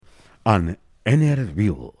An Inner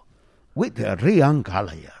View with Ryan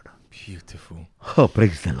Gallagher. Beautiful. Oh,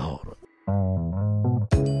 praise the Lord.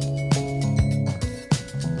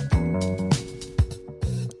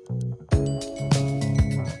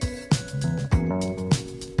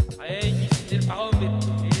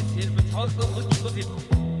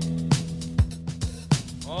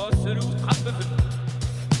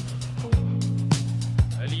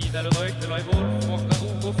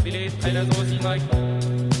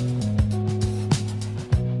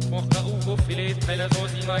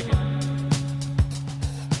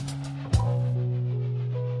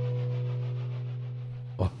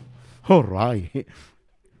 Oh, all right.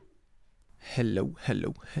 Hello.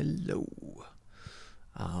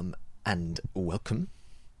 And welcome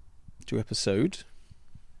to episode,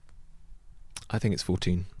 I think it's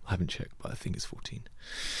 14. I haven't checked, but I think it's 14.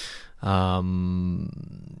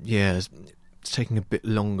 It's taking a bit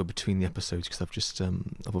longer between the episodes because I've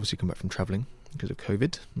obviously come back from travelling because of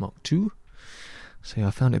COVID, Mark 2. So yeah,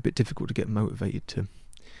 I found it a bit difficult to get motivated to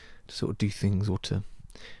sort of do things or to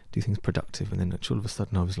do things productive. And then all of a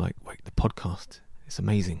sudden I was like, wait, the podcast, it's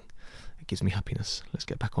amazing. It gives me happiness. Let's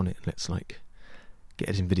get back on it. Let's get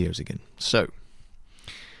editing videos again. So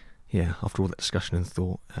yeah, after all that discussion and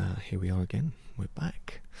thought, here we are again. We're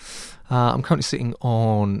back. I'm currently sitting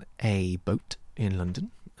on a boat in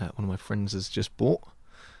London. One of my friends has just bought.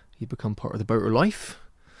 He's become part of the Boat of Life,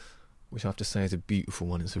 which I have to say is a beautiful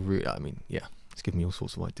one. It's it's given me all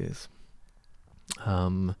sorts of ideas.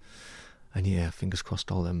 And yeah, fingers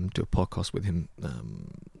crossed I'll do a podcast with him at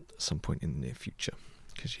some point in the near future.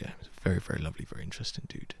 Because yeah, he's a very, very lovely, very interesting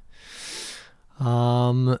dude.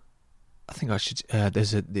 I think I should.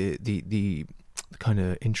 There's the kind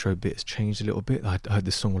of intro bit has changed a little bit. I heard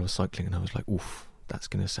this song while I was cycling, and I was like, "Oof, that's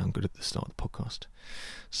going to sound good at the start of the podcast."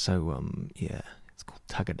 So it's called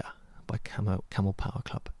Tagada by Camel Power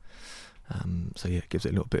Club. So yeah, it gives it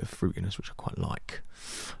a little bit of fruitiness, which I quite like.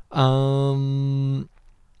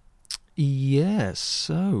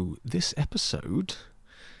 So this episode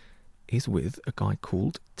is with a guy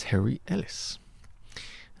called Terry Ellis.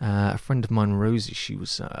 A friend of mine, Rosie,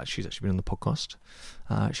 she's actually been on the podcast.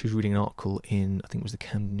 She was reading an article in, I think it was the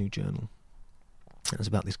Camden New Journal. It was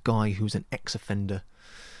about this guy who was an ex-offender,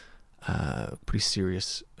 pretty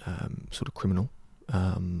serious sort of criminal.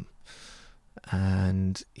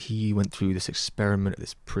 And he went through this experiment at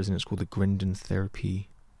this prison. It's called the Grendon Therapy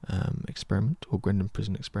Experiment, or Grendon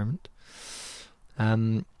Prison Experiment.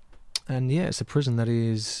 And yeah, it's a prison that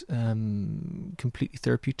is completely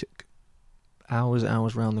therapeutic. Hours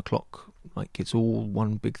round the clock, like it's all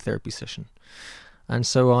one big therapy session. And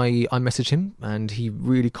so I messaged him, and he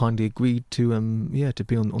really kindly agreed to be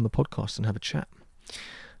on the podcast and have a chat.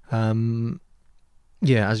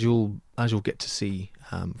 As you'll get to see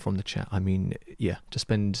from the chat, I mean, yeah, to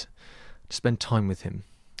spend time with him,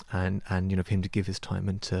 and for him to give his time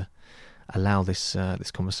and to allow this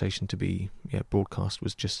conversation to be broadcast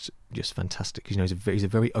was just fantastic. He's a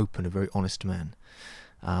very open, a very honest man.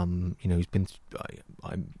 He's been,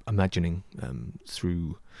 I'm imagining,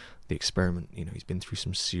 through the experiment, he's been through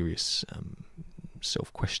some serious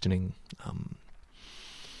self-questioning,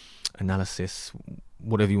 analysis,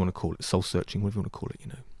 whatever you want to call it, soul-searching, whatever you want to call it,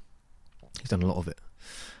 He's done a lot of it.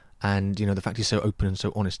 And, the fact he's so open and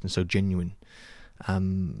so honest and so genuine, he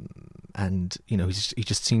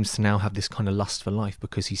just seems to now have this kind of lust for life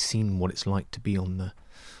because he's seen what it's like to be on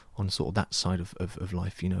sort of that side of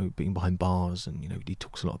life, being behind bars, and he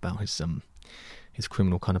talks a lot about his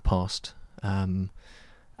criminal kind of past, and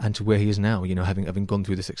to where he is now, having gone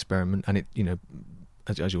through this experiment. And it,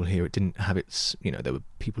 as you'll hear, it didn't have its, there were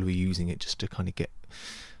people who were using it just to kind of get,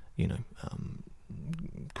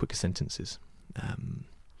 quicker sentences,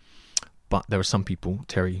 but there are some people,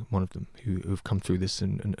 Terry, one of them, who have come through this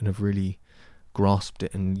and have really grasped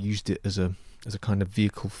it and used it as a kind of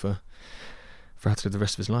vehicle for how to live the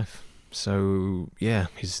rest of his life. So yeah,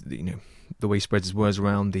 the way he spreads his words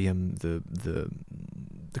around, the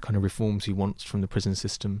kind of reforms he wants from the prison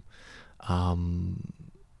system,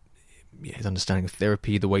 his understanding of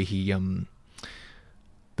therapy, the way he's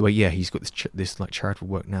got this like charitable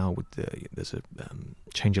work now with there's a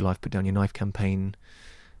Change Your Life, Put Down Your Knife campaign.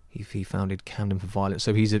 He founded Camden for Violence.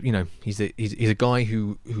 So he's a guy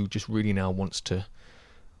who just really now wants to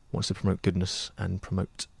promote goodness and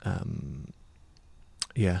promote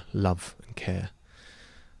love and care,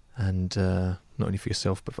 and not only for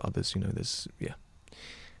yourself but for others. There's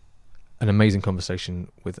an amazing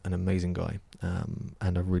conversation with an amazing guy, and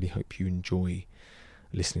I really hope you enjoy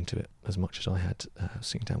listening to it as much as I had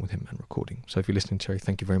sitting down with him and recording. So if you're listening, Terry,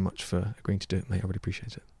 thank you very much for agreeing to do it, mate. I really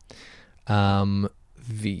appreciate it.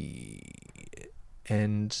 The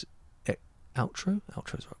end outro.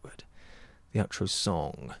 Outro is the right word. The outro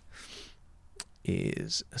song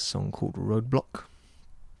is a song called Roadblock,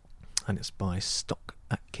 and it's by Stock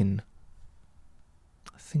Atkin.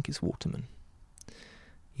 I think it's Waterman.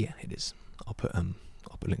 Yeah, it is. I'll put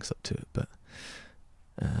links up to it, but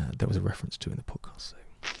there was a reference to it in the podcast.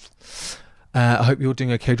 So I hope you're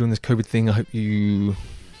doing okay during this COVID thing. I hope you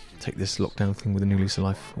take this lockdown thing with a new lease of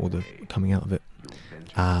life, or the coming out of it.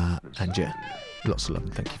 And yeah, lots of love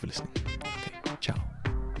and thank you for listening. Okay, ciao.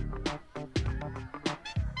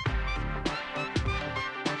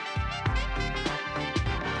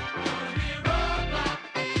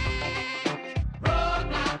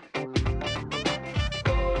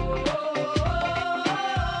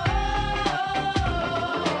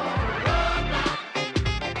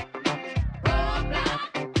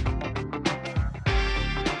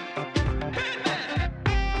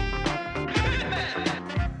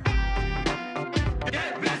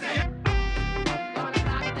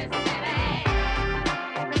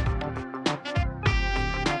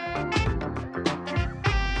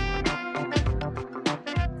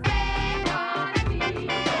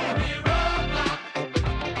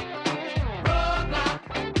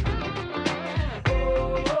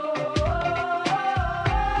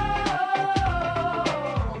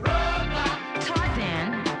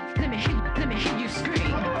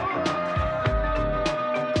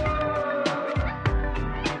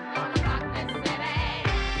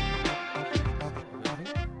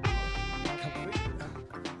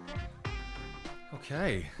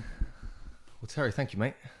 Okay. Well, Terry, thank you,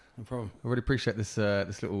 mate. No problem. I really appreciate this.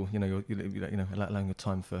 This little, allowing your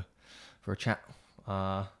time for a chat.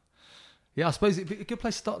 Yeah, I suppose it'd be a good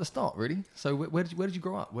place to start at the start, really. So, where did you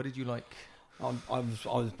grow up? Where did you like? I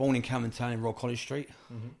was born in Camden Town in Royal College Street.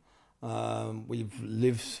 Mm-hmm. We've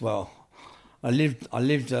lived I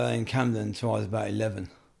lived in Camden until I was about 11.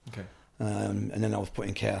 Okay. And then I was put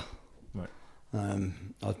in care. Right. I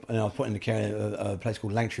was put in the care at a place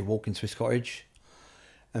called Langtree Walk in Swiss Cottage.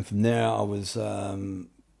 And from there, I was,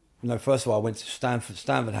 first of all, I went to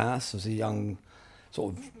Stanford House as a young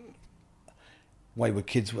sort of wayward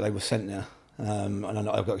kids. They were sent there, and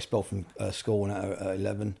I got expelled from school at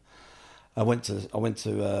 11. I went to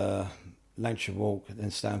Langtree Walk,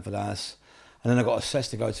 then Stanford House, and then I got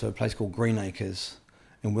assessed to go to a place called Greenacres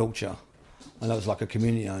in Wiltshire, and that was like a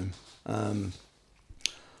community home,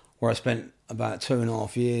 where I spent about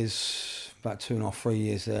 2.5 years, 3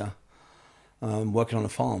 years there. Working on a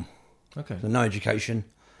farm. Okay. So no education.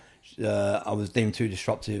 I was deemed too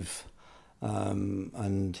disruptive,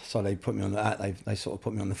 and so they put me on they sort of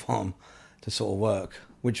put me on the farm to sort of work,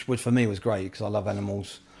 which for me was great because I love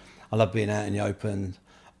animals. I love being out in the open.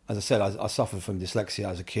 As I said, I suffered from dyslexia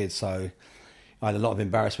as a kid, so I had a lot of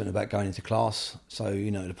embarrassment about going into class. So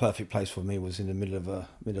the perfect place for me was in the middle of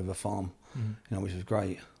a farm, which was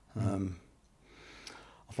great.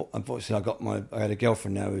 Unfortunately, I had a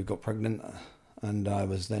girlfriend now who got pregnant, and I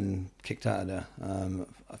was then kicked out of there.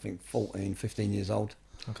 I think 14, 15 years old.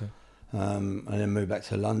 Okay. And then moved back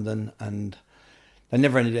to London, and they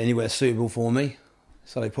never ended anywhere suitable for me,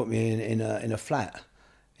 so they put me in a flat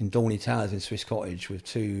in Dorney Towers in Swiss Cottage with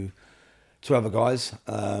two other guys.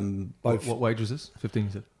 Both. What age was this? 15, you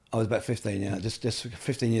said? I was about 15. Yeah, just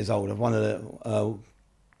 15 years old. One of the.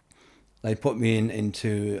 They put me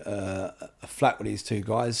into a flat with these two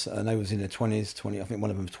guys, and they was in their 20s. I think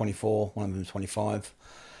one of them was 24, one of them was 25.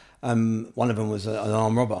 One of them was an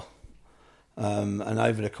armed robber. And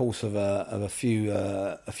over the course of a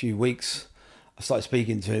few weeks, I started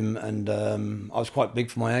speaking to him, and I was quite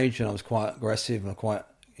big for my age, and I was quite aggressive, and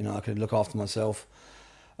I could look after myself.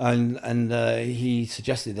 And he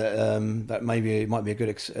suggested that maybe it might be a good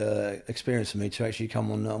experience for me to actually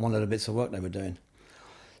come on one of the bits of work they were doing.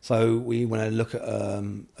 So we went and look at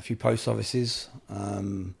a few post offices. I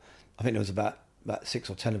think there was about 6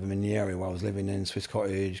 or 10 of them in the area where I was living in, Swiss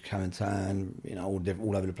Cottage, Camden Town,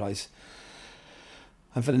 all over the place.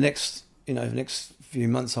 And for the next few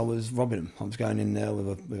months, I was robbing them. I was going in there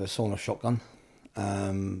with a sawn-off shotgun,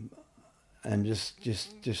 and just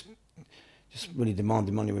really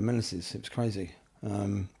demanding money with menaces. It was crazy.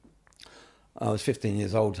 I was 15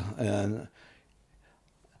 years old, and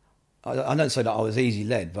I don't say that I was easy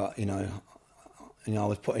led, but I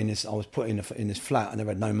was put in this flat. I never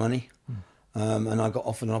had no money, and I got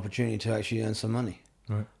offered an opportunity to actually earn some money.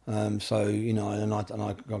 Right. So and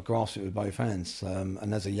I grasped it with both hands.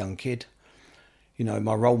 And as a young kid,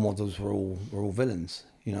 my role models were all villains.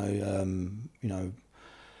 My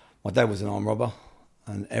dad was an armed robber,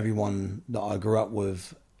 and everyone that I grew up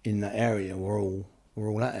with in that area were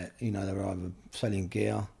all at it. They were either selling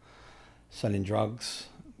gear, selling drugs,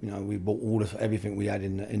 we bought everything we had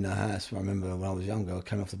in the house. I remember when I was younger, I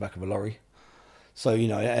came off the back of a lorry. So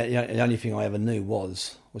the only thing I ever knew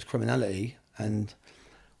was criminality, and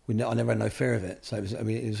I never had no fear of it. So it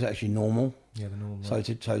was actually normal. Yeah, the normal. So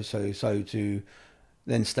to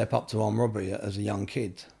then step up to armed robbery as a young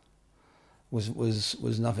kid was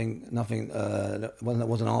nothing. That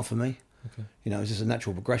wasn't hard for me. Okay. It was just a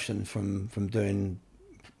natural progression from doing,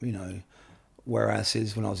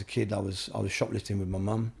 warehouses. When I was a kid, I was shoplifting with my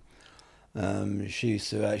mum. She used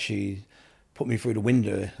to actually put me through the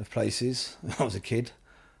window of places when I was a kid.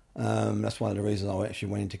 That's one of the reasons I actually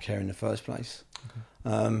went into care in the first place.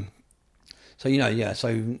 Okay. So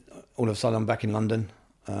all of a sudden I'm back in London.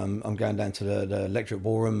 I'm going down to the electric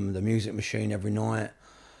ballroom, the music machine every night.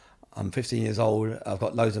 I'm 15 years old. I've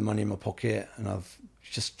got loads of money in my pocket, and I've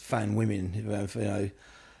just found women.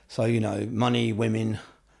 So money, women,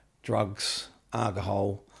 drugs,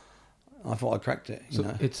 alcohol. I thought I cracked it.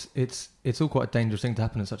 It's all quite a dangerous thing to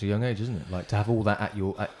happen at such a young age, isn't it? Like to have all that at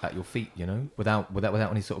your feet, without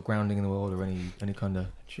any sort of grounding in the world or any kind of.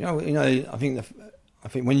 I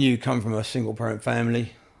think when you come from a single parent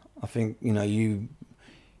family, I think if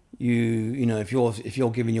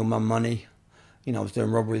you're giving your mum money, I was doing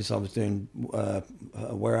robberies, I was doing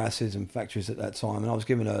warehouses and factories at that time, and I was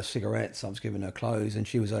giving her cigarettes, I was giving her clothes, and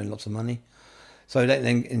she was earning lots of money. So that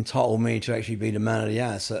then entitled me to actually be the man of the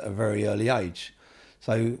house at a very early age.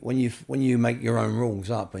 So when you make your own rules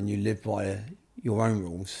up and you live by your own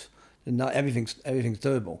rules, then everything's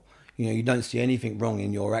doable. You don't see anything wrong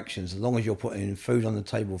in your actions as long as you're putting food on the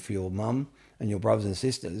table for your mum and your brothers and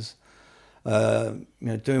sisters. Doing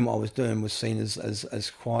what I was doing was seen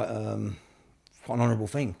as quite an honourable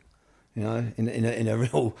thing, in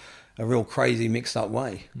a real crazy mixed up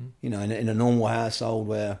way. In a normal household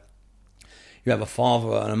where you have a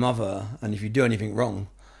father and a mother, and if you do anything wrong,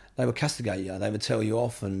 they would castigate you. They would tell you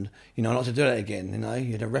off, and not to do that again.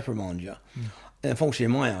 You had to reprimand you. And unfortunately,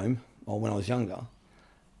 in my home, or when I was younger,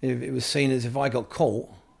 it was seen as if I got caught,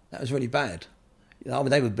 that was really bad.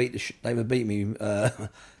 They would beat me. They would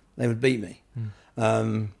beat me.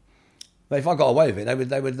 But if I got away with it, they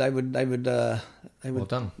would. Well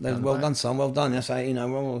done. Well done, son. Well done. I say,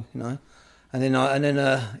 and then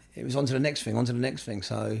it was on to the next thing.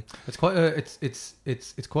 So it's quite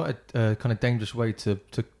a kind of dangerous way to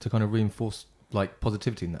kind of reinforce like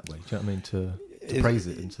positivity in that way. Do you know what I mean? To praise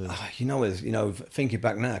it and to thinking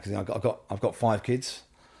back now, because I've got 5 kids,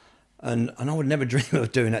 and I would never dream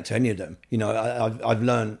of doing that to any of them. I've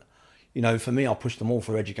learned. For me, I pushed them all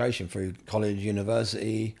through education, through college,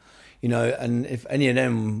 university. And if any of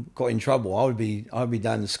them got in trouble, I would be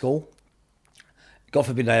down to school. God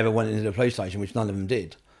forbid they ever went into the police station, which none of them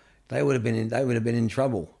did. They would have been in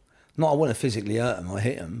trouble. Not I wouldn't have physically hurt them or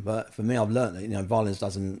hit them, but for me, I've learned that violence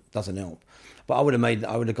doesn't help. But I would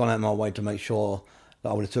have gone out of my way to make sure that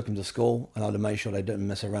I would have took them to school, and I would have made sure they didn't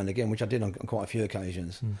mess around again, which I did on quite a few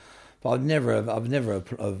occasions. But I've never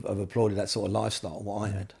applauded that sort of lifestyle what I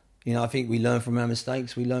had. I think we learn from our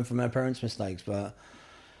mistakes. We learn from our parents' mistakes, but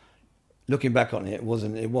looking back on it, it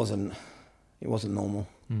wasn't normal.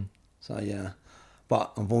 So yeah.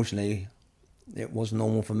 But unfortunately, it was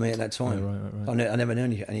normal for me at that time. Right. I never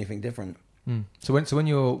knew anything different. So when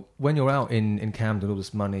you're out in Camden, all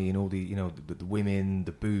this money and all the the women,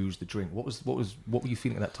 the booze, the drink, what were you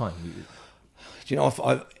feeling at that time? Do you know?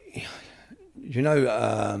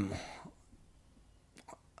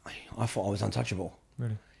 I thought I was untouchable.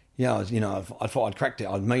 Really? Yeah, I thought I'd cracked it.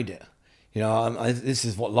 I'd made it. This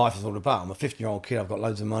is what life is all about. I'm a 50-year-old kid. I've got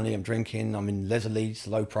loads of money. I'm drinking. I'm in leisure leads,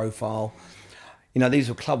 low profile. These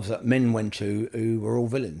were clubs that men went to who were all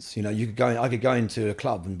villains. I could go into a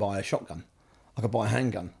club and buy a shotgun. I could buy a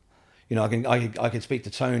handgun. I could speak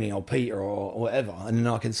to Tony or Peter or whatever, and then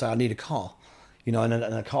I could say I need a car. And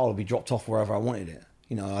a car would be dropped off wherever I wanted it.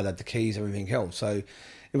 I'd have the keys, everything else. So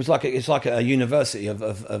it's like a university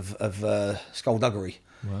of skullduggery.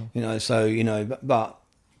 Wow.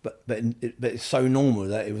 But it's so normal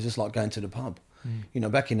that it was just like going to the pub.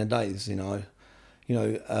 Back in the days,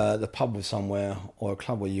 the pub was somewhere, or a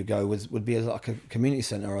club where you go would be like a community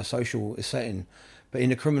centre or a social setting. But in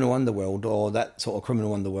the criminal underworld, or that sort of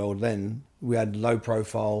criminal underworld, then we had low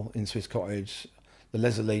profile in Swiss Cottage, the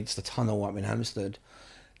Les Elites, the Tunnel up in Hampstead.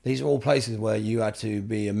 These are all places where you had to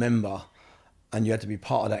be a member, and you had to be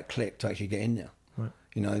part of that clique to actually get in there. Right.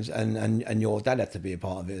 And your dad had to be a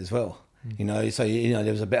part of it as well. So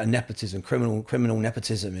there was a bit of nepotism, criminal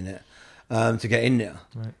nepotism in it. To get in there,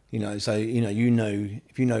 right.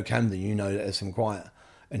 If you know Camden, that there's some quite,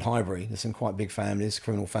 in Highbury, there's some quite big families,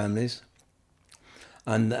 criminal families,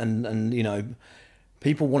 and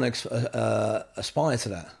people want to aspire to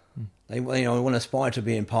that. They want to aspire to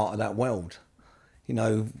being part of that world.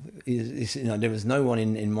 There was no one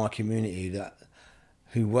in my community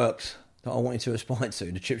who worked that I wanted to aspire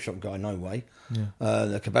to. The chip shop guy, no way. Yeah.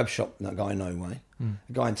 The kebab shop, that guy, no way.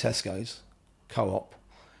 The guy in Tesco's, Co-op.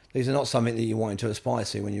 These are not something that you wanted to aspire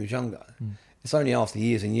to when you was younger. It's only after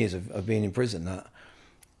years and years of being in prison that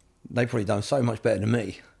they've probably done so much better than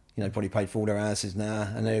me. Probably paid for all their houses now,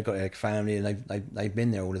 and they've got their family, and they've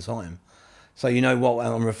been there all the time. So you know what?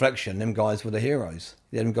 On reflection, them guys were the heroes.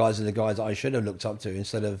 Them guys are the guys that I should have looked up to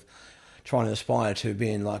instead of trying to aspire to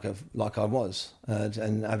being like I was,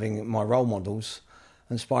 and having my role models,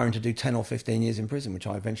 and aspiring to do 10 or 15 years in prison, which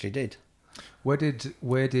I eventually did. Where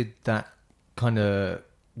did that kind of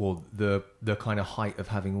the kind of height of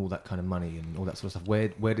having all that kind of money and all that sort of stuff?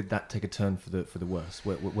 Where did that take a turn for the worse?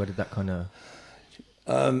 Where did that kind of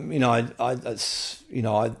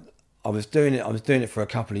I was doing it for a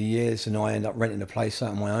couple of years, and I ended up renting a place out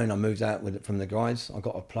on my own. I moved out from the guys. I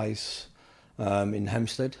got a place in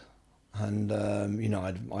Hampstead, and I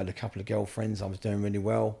had a couple of girlfriends. I was doing really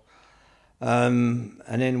well, and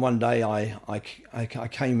then one day I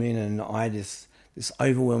came in, and I had this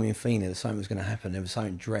overwhelming feeling that something was going to happen. There was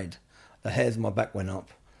something dread. The hairs on my back went up,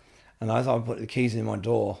 and as I put the keys in my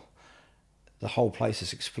door, the whole place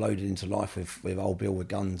just exploded into life with old Bill with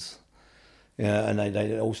guns. Yeah, and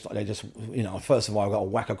they just, first of all, I got a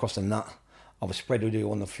whack across the nut. I was spread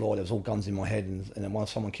eagle on the floor. There was all guns in my head, and then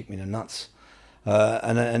someone kicked me in the nuts.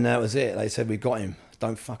 And that was it. They said, "We got him.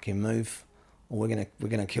 Don't fucking move, or we're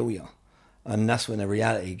gonna kill you." And that's when the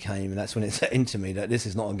reality came, and that's when it set into me that this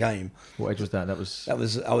is not a game. What age was that?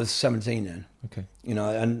 I was 17 then. Okay.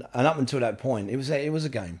 And up until that point, it was a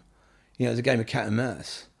game. It was a game of cat and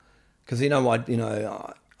mouse. Because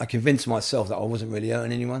I convinced myself that I wasn't really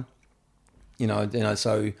hurting anyone.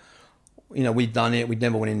 So we'd done it. We'd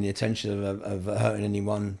never went in the intention of hurting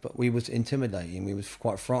anyone, but we was intimidating. We was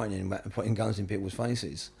quite frightening, putting guns in people's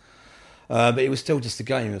faces. But it was still just a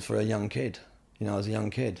game for a young kid. I was a young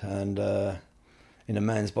kid and in a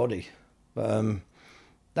man's body. But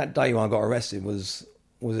that day when I got arrested was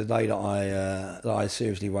a day that I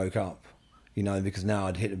seriously woke up. Because now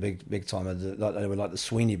I'd hit a big time. They were like the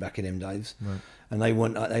Sweeney back in them days, right. And they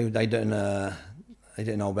weren't. They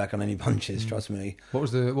didn't hold back on any punches. Trust me. What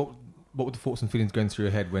were the thoughts and feelings going through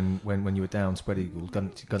your head when you were down, spread eagle,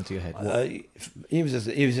 gun to your head? He was just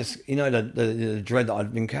the dread that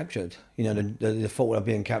I'd been captured. The thought of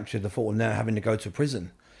being captured, the thought of now having to go to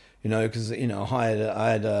prison. Because I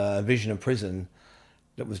had a vision of prison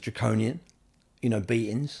that was draconian.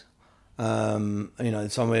 Beatings.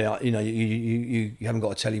 Somewhere you haven't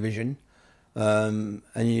got a television, and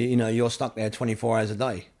you're stuck there 24 hours a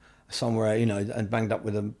day, somewhere and banged up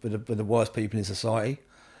with the worst people in society,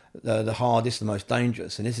 the hardest, the most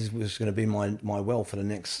dangerous, and was going to be my well for the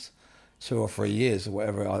next 2 or 3 years or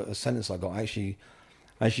whatever sentence I got. I actually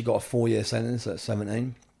got a 4-year sentence at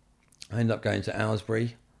 17. I ended up going to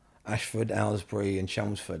Aylesbury, Ashford, Aylesbury, and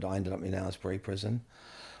Chelmsford. I ended up in Aylesbury prison,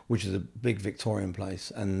 which is a big Victorian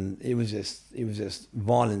place, and it was just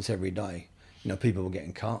violence every day. People were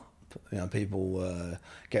getting cut. People were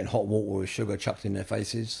getting hot water with sugar chucked in their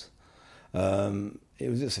faces. It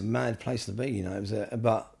was just a mad place to be.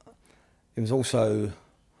 But it was also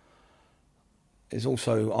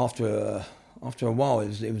after a while it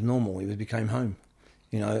was normal. It became home.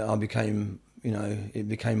 It became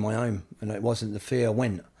my home, and it wasn't. The fear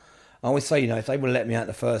went. I always say, if they would have let me out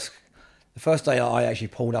the first day I actually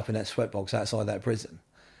pulled up in that sweatbox outside that prison,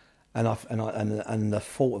 and the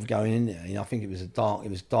thought of going in there, I think it was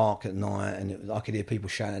dark at night, and I could hear people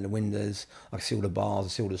shouting at the windows. I could see all the bars, I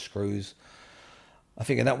see all the screws. I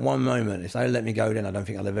think at that one moment, if they let me go, then I don't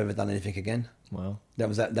think I'd have ever done anything again. Wow. That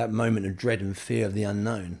was that moment of dread and fear of the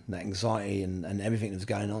unknown, that anxiety and everything that was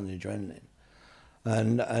going on, the adrenaline,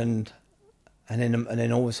 and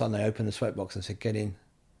then all of a sudden they opened the sweatbox and said, "Get in."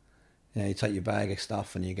 You take your bag of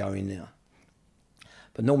stuff and you go in there.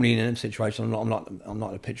 But normally in them situations, I'm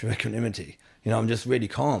not a picture of equanimity. I'm just really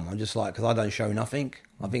calm. I'm just like, because I don't show nothing.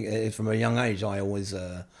 I think from a young age, I always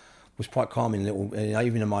was quite calm in little.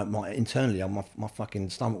 Even in my internally, my fucking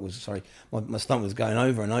stomach was my stomach was going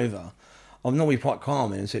over and over. I'm normally quite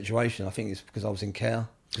calm in a situation. I think it's because I was in care.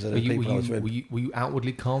 Were you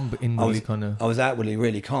outwardly calm, but inwardly kind of? I was outwardly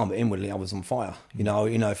really calm, but inwardly I was on fire.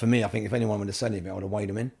 For me, I think if anyone would have said anything, I would have weighed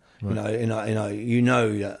them in. Right. That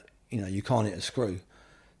you can't hit a screw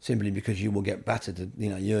simply because you will get battered.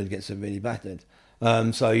 You'll get severely battered.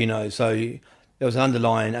 So there was an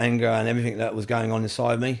underlying anger and everything that was going on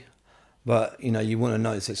inside me. But you want to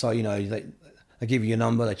notice it. So they give you your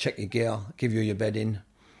number, they check your gear, give you your bed in.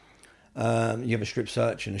 You have a strip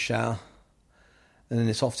search and a shower, and then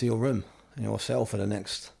it's off to your room and your cell for the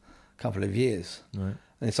next couple of years. Right.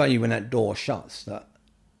 And it's only when that door shuts that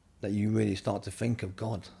you really start to think of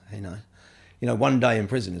God. You know, one day in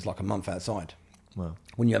prison is like a month outside. Wow.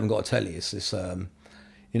 When you haven't got a telly, it's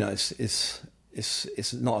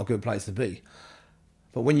not a good place to be.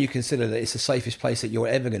 But when you consider that it's the safest place that you're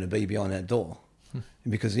ever going to be behind that door,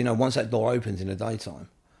 because once that door opens in the daytime,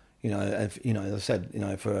 as I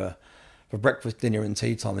said, for breakfast, dinner, and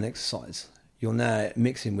tea time and exercise, you're now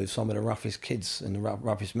mixing with some of the roughest kids and the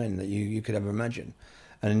roughest men that you could ever imagine,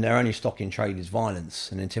 and their only stock in trade is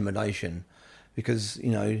violence and intimidation, because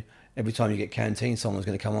every time you get canteen, someone's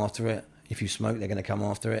going to come after it. If you smoke, they're going to come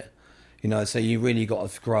after it. So you really got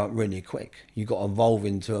to grow up really quick. You got to evolve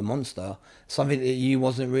into a monster, something that you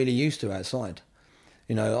wasn't really used to outside.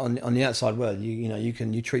 On the outside world,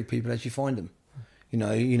 you treat people as you find them.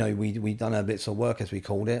 We done our bits of work, as we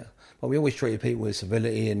called it, but we always treated people with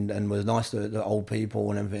civility and was nice to the old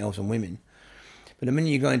people and everything else and women. But the minute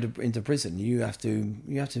you go into prison, you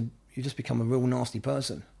just become a real nasty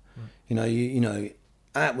person. Right.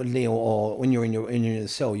 Outwardly or when you're in your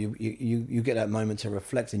cell, you get that moment to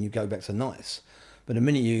reflect and you go back to nice. But the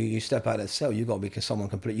minute you step out of the cell, you got to be someone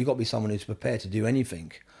complete. You got to be someone who's prepared to do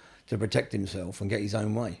anything to protect himself and get his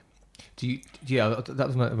own way. That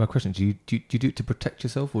was my question. Do you do it to protect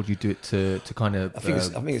yourself, or do you do it to kind of flush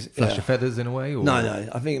your feathers in a way? Or? No.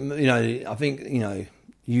 I think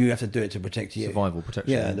you have to do it to protect you. Survival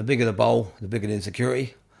protection. Yeah, the bigger the bowl, the bigger the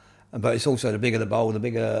insecurity. But it's also the bigger the bowl, the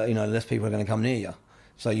bigger less people are going to come near you.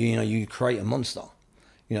 So you create a monster.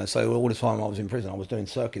 So all the time I was in prison, I was doing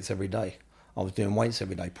circuits every day. I was doing weights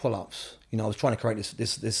every day, pull-ups. I was trying to create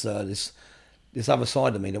this other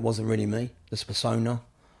side of me that wasn't really me, this persona.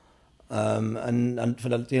 And for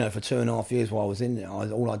for 2.5 years while I was in there,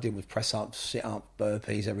 all I did was press ups, sit up,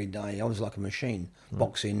 burpees every day. I was like a machine,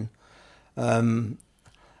 boxing, and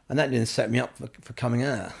that didn't set me up for coming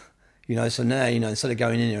out. So now, instead of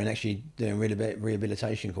going in there and actually doing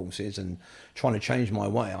rehabilitation courses and trying to change my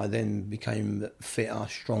way, I then became fitter,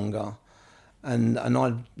 stronger. And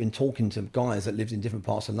I'd been talking to guys that lived in different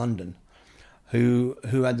parts of London who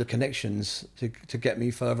had the connections to get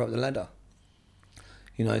me further up the ladder.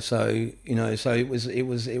 So it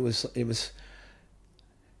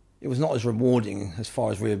was not as rewarding as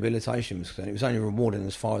far as rehabilitation was concerned. It was only rewarding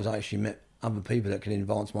as far as I actually met other people that could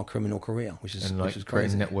advance my criminal career, which is crazy.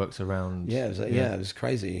 Creating networks around. Yeah, it was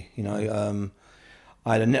crazy. I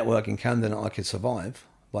had a network in Camden that I could survive,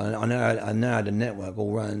 but I now had a network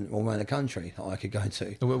all around the country that I could go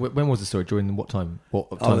to. When was the story? During what time? What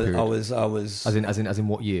time period? I was. As in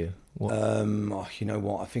what year? What? You know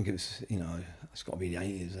what? I think it was. It's got to be the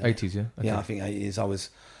 80s. 80s, yeah. Okay. Yeah, I think 80s.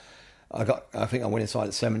 I think I went inside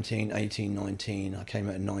at 17, 18, 19. I came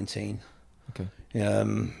out at 19. Okay.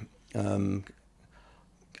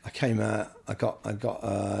 I came out. I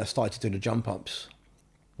got started to do the jump ups.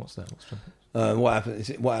 What's that? What's jump What ups?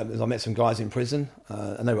 happened is I met some guys in prison,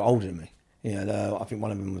 and they were older than me. I think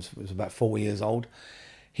one of them was about 40 years old.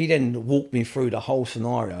 He then walked me through the whole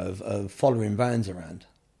scenario of following vans around,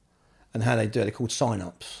 and how they do it. They're called sign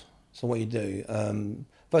ups. So what you do,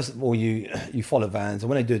 first of all, you follow vans, and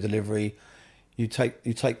when they do a delivery, you take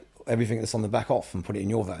everything that's on the back off and put it in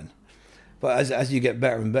your van. But as you get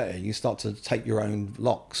better and better, you start to take your own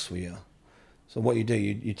locks with you. So what you do,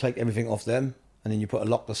 you take everything off them, and then you put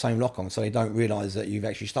the same lock on, so they don't realise that you've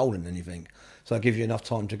actually stolen anything. So it gives you enough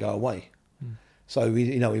time to go away. So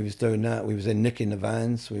we was doing that. We was then nicking the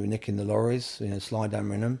vans, we were nicking the lorries, slide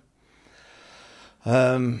hammering them.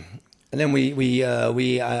 And then we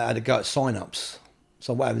had to go at sign-ups.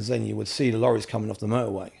 So what happens then, you would see the lorries coming off the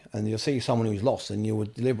motorway, and you'll see someone who's lost, and you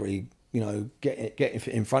would deliberately, get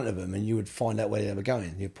in front of them, and you would find out where they were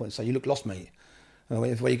going. You'd say, "You look lost, mate." And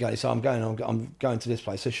where you going? So I'm going to this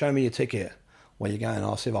place. So show me your ticket. Where you going?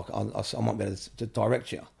 I'll see if I might be able to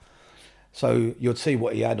direct you. So you'd see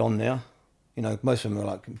what he had on there. Most of them are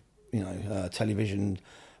like, television,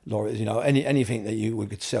 lorries, anything that we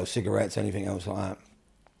could sell, cigarettes, anything else like that.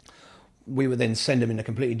 We would then send them in a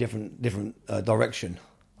completely different direction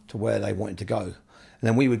to where they wanted to go, and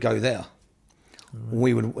then we would go there.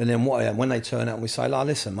 Right. And then when they turn out, and we say,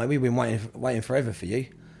 "Listen, mate, we've been waiting forever for you.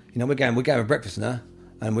 We're going for breakfast now,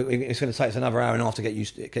 and it's going to take us another hour and a half to get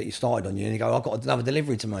you started on you." And you go, "I've got another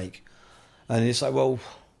delivery to make," and you say, "Well,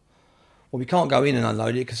 we can't go in and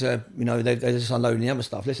unload it because they're just unloading the other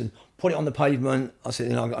stuff. Listen, put it on the pavement." I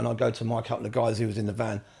said, and I'd go to my couple of guys who was in the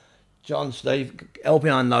van. "John, Steve, help me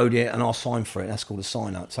unload it and I'll sign for it." That's called a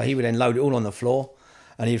sign up. So he would then load it all on the floor,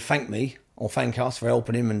 and he'd thank me or thank us for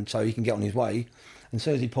helping him, and so he can get on his way. And as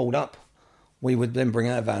soon as he pulled up, we would then bring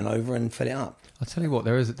our van over and fill it up. I'll tell you what,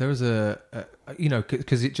 there is a you know,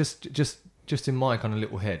 because it just in my kind of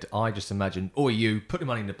little head, I just imagine, you put the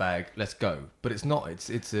money in the bag, let's go. But it's not.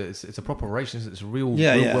 It's a proper operation. It's a real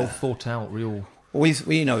well thought out, real. Well, we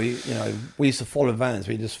used to follow vans.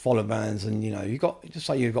 We just follow vans, and just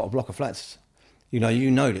say you've got a block of flats. You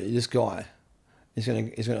know that this guy is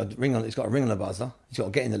going to ring on. He's got a ring on the buzzer. He's got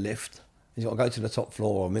to get in the lift. He's got to go to the top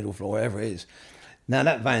floor or middle floor, wherever it is. Now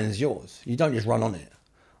that van's yours. You don't just run on it.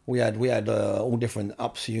 We had all different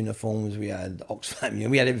UPS uniforms. We had Oxfam.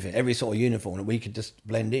 We had everything, every sort of uniform that we could just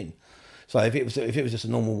blend in. So if it was just a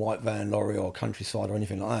normal white van, lorry, or countryside or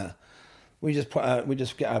anything like that, we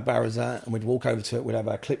just get our barrows out and we'd walk over to it. We'd have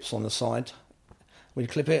our clips on the side. We'd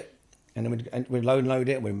clip it, and then we'd load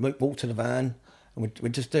it. We'd walk to the van, and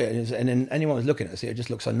we'd just do it. And then anyone was looking at us, it just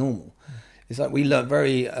looked so normal. It's like we learned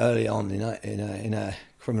very early on in our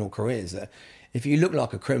criminal careers that if you look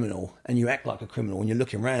like a criminal and you act like a criminal and you're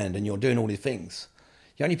looking around and you're doing all these things,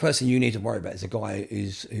 the only person you need to worry about is the guy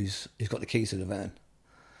who's got the keys to the van.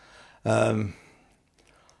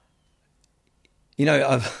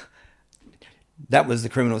 That was the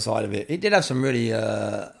criminal side of it. It did have some really.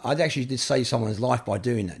 I actually did save someone's life by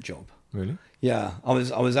doing that job. Really? Yeah, I won't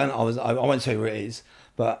tell you where it is,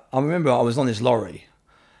 but I remember I was on this lorry,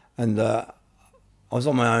 and I was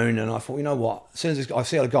on my own, and I thought, you know what? As soon as I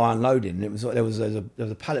see a guy unloading, there was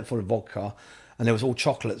a pallet full of vodka, and there was all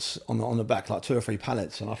chocolates on the back, like 2 or 3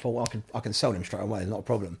 pallets, and I thought, well, I can sell them straight away. It's not a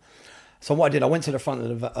problem. So what I did, I went to the front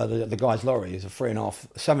of the guy's lorry. It's a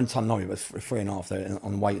 7-ton lorry, but 3.5 there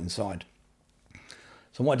on weight inside.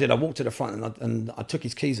 So what I did, I walked to the front and I took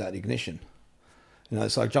his keys out of the ignition.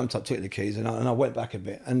 So I jumped up, took the keys, and I went back a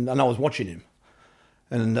bit, and I was watching him.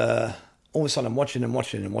 And all of a sudden I'm watching him,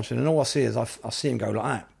 and all I see is I see him go like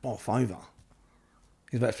that, off over.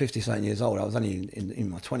 He's about 57 years old. I was only in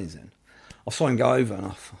my 20s then. I saw him go over, and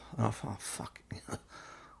I thought, oh, fuck,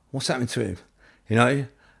 what's happening to him?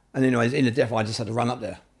 And anyways, in the death, I just had to run up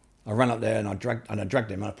there. I ran up there and I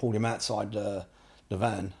dragged him, and I pulled him outside the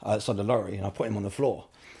van, outside the lorry, and I put him on the floor.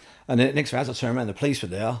 And then next thing, as I turned around, the police were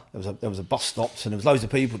there. There was a bus stopped, and there was loads of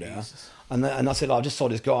people there. And I said, I just saw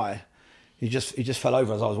this guy. He just fell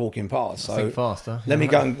over as I was walking past. So think faster. Let me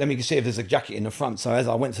go and let me see if there's a jacket in the front. So as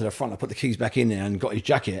I went to the front, I put the keys back in there and got his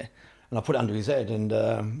jacket, and I put it under his head. And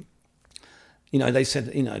they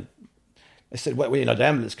said, well, the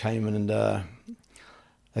ambulance came, and I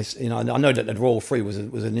know that the Royal Free was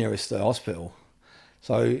the nearest hospital.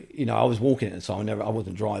 So I was walking at the time. I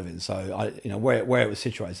wasn't driving. So where it was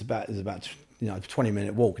situated is about a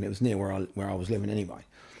 20-minute walk, and it was near where I was living anyway.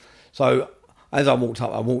 So as I walked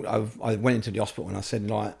up, I went into the hospital, and I said,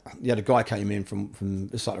 a guy came in from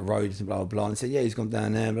the side of the road and blah blah blah, and said, yeah, he's gone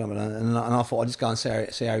down there, blah blah blah. And I thought I'd just go and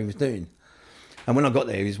see how he was doing. And when I got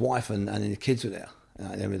there, his wife and his kids were there.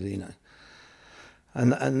 They were,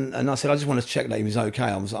 And I said, I just wanted to check that he was okay.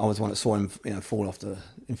 I was the one that saw him, fall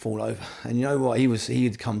over. And you know what? He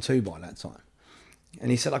had come to by that time. And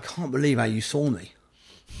he said, I can't believe how you saw me.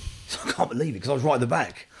 So I can't believe it, because I was right at the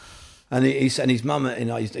back. And he said, and his mum,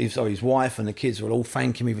 his wife and the kids were all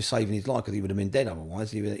thanking me for saving his life, because he would have been dead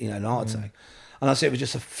otherwise. He would, an heart attack. And I said it was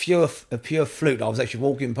just a pure fluke. I was actually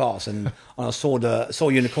walking past, and I saw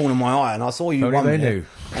you in the corner of my eye, and I saw you. Only they knew.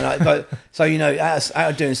 Out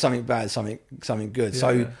of doing something bad, something good. Yeah.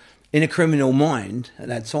 So, in a criminal mind at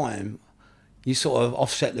that time, you sort of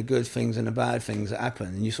offset the good things and the bad things that happen,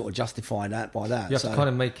 and you sort of justify that by that. You have to kind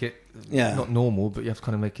of make it not normal, but you have to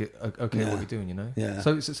kind of make it okay what you're doing. Yeah.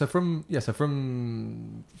 So from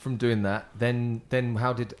doing that, then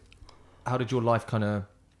how did your life kind of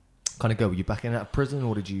go? Were you back in out of prison,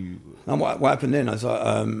 or did you? And what happened then? I was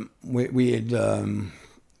we'd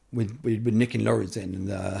been nicking lorries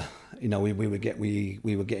then, and we were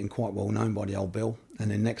getting quite well known by the old bill.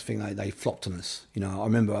 And then next thing they flopped on us. I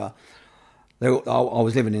remember I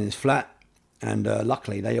was living in this flat, and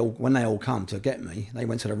luckily when they all come to get me, they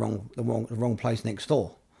went to the wrong place next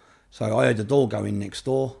door. So I heard the door go in next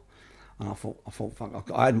door, and I thought fuck.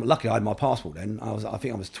 Luckily I had my passport then. I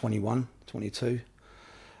think I was 21, 22.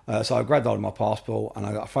 So I grabbed hold of my passport, and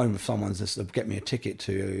I got a phone with someone just to get me a ticket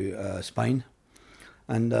to Spain.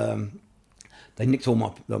 And they nicked all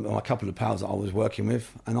my couple of pals that I was working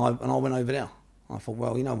with, and I went over there. I thought,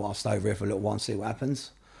 well, you know what, I'll stay over here for a little while and see what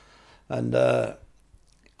happens. And I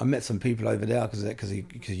met some people over there because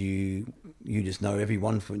you just know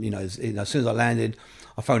everyone. As soon as I landed,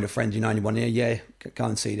 I phoned a friend. Anyone here? Yeah, go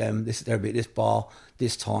and see them. They'll be at this bar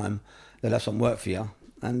this time. They'll have some work for you.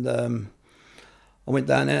 And I went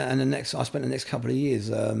down there, and I spent the next couple of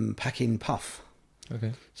years packing puff.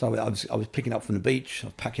 Okay. So I was picking up from the beach. I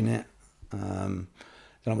was packing it.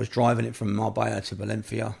 Then I was driving it from Marbella to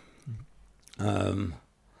Valencia. And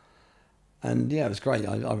yeah, it was great.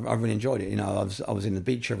 I really enjoyed it. You know, I was in the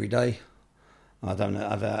beach every day. I don't know,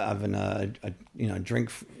 having a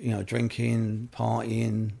drinking,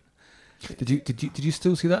 partying. Did you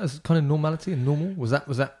still see that as kind of normality and normal? Was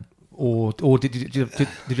that or did you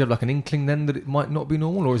have like an inkling then that it might not be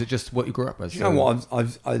normal, or is it just what you grew up as? You know what? I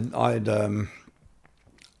don't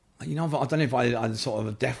know if I had sort of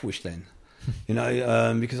a death wish then, you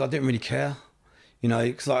know, because I didn't really care, you know,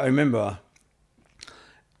 because I remember,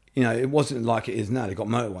 you know, it wasn't like it is now. They got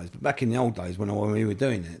motorways, but back in the old days when we were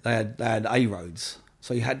doing it, they had A roads.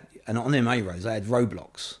 So you had, and on them A roads, they had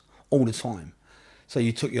roadblocks all the time. So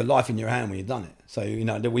you took your life in your hand when you'd done it. So, you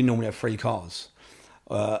know, we normally have 3 cars,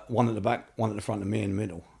 one at the back, one at the front, and me in the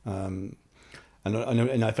middle. And you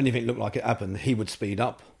know, if anything looked like it happened, he would speed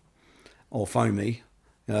up or phone me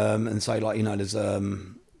and say, like, you know, there's a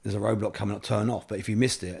roadblock coming up, turn off. But if you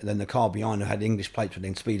missed it, then the car behind who had English plates would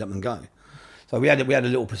then speed up and go. So we had a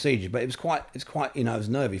little procedure, but it's quite, you know, it was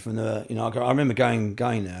nervy from the, you know, I remember going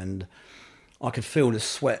there and I could feel the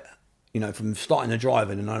sweat, you know, from starting the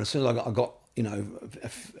driving, and as soon as I got you know, a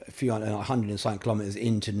few 100 and something kilometres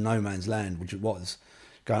into no man's land, which it was,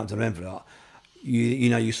 going up to Memphis, you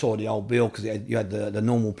know, you saw the old bill, because you had the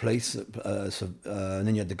normal police, and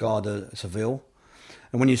then you had the Garda Civil,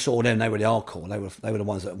 and when you saw them, they were the hardcore. They were the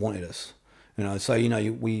ones that wanted us, you know. So, you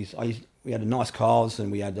know, we had nice cars,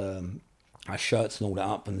 and we had our shirts and all that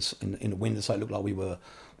up, and in the window, so it looked like we were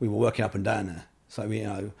working up and down there. So we,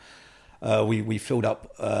 you know, we filled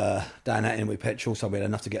up down that end with petrol, so we had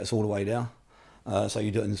enough to get us all the way there. So you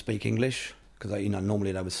didn't speak English, because, you know,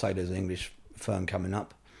 normally they would say there's an English firm coming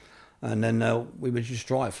up, and then we would just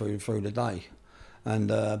drive through the day. And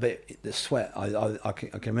but the sweat, I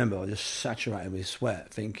can remember I was just saturated with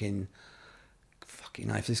sweat, thinking, fucking,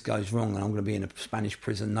 if this goes wrong and I'm going to be in a Spanish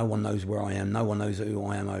prison, no one knows where I am, no one knows who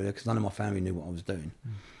I am over there, because none of my family knew what I was doing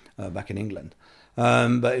back in England.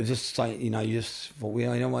 But it was just like, you know, you just thought,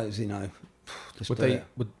 well, you know what, it was, you know.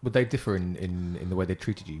 Would they differ in the way they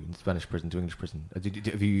treated you in Spanish prison to English prison? Have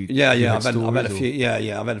you? Yeah. I've had a few.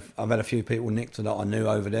 Yeah. I've had a few people nicked that I knew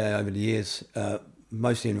over there over the years,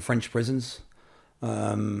 mostly in French prisons,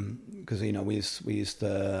 because, you know, we used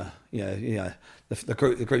to,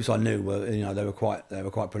 the groups I knew were, you know, they were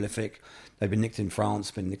quite prolific. They've been nicked in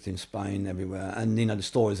France, been nicked in Spain, everywhere, and, you know, the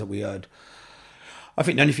stories that we heard. I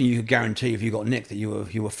think the only thing you could guarantee if you got nicked, that you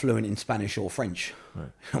were fluent in Spanish or French, right,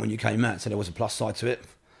 when you came out. So there was a plus side to it,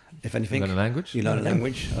 if anything. You learn a language. You learn a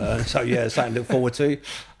language. So yeah, something to look forward to.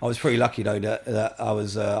 I was pretty lucky though that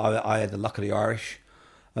I had the luck of the Irish,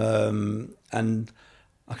 and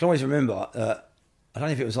I can always remember. I don't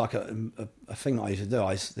know if it was like a thing that I used to do.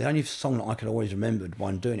 The only song that I could always remember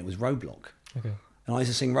while doing it was Roadblock. Okay. And I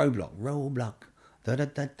used to sing Roadblock, da da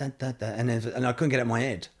da da da da, and I couldn't get it in my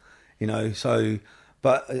head, you know. So.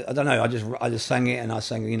 But I don't know. I just sang it, and I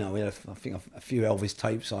sang. You know, we had I think a few Elvis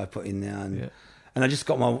tapes I put in there, and I just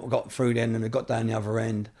got through then, and we got down the other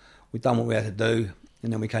end. We done what we had to do,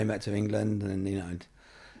 and then we came back to England, and you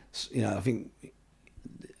know, I think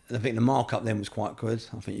the markup then was quite good.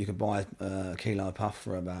 I think you could buy a kilo of puff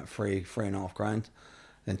for about $3.5 grand,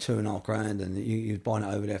 then $2.5 grand, and you was buying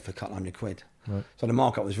it over there for a couple £100. Right. So the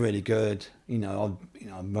markup was really good. You know,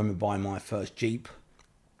 I remember buying my first Jeep.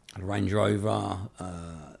 A Range Rover,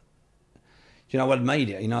 you know, I'd made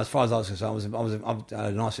it. You know, as far as I was concerned, I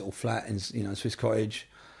had a nice little flat in, you know, Swiss Cottage.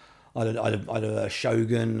 I had a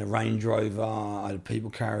Shogun, a Range Rover. I had a people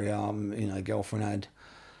carrier. You know, a girlfriend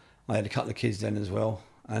I had a couple of kids then as well,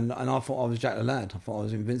 and I thought I was Jack the Lad. I thought I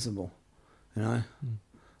was invincible. You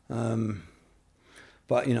know,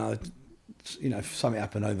 but you know, something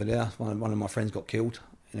happened over there. One of my friends got killed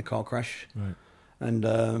in a car crash, right, and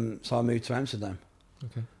so I moved to Amsterdam.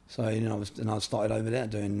 Okay. So, you know, I started over there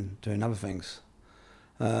doing other things,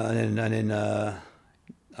 and then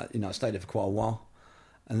you know, I stayed there for quite a while,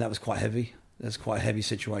 and that was quite heavy. That's quite a heavy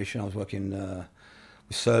situation. I was working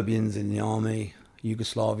with Serbians in the army,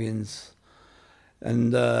 Yugoslavians,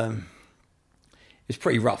 and it's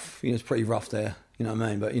pretty rough. You know, it's pretty rough there. You know what I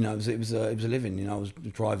mean? But you know, it was a living. You know, I was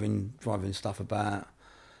driving stuff about,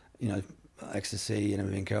 you know, ecstasy and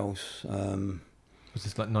everything else. Was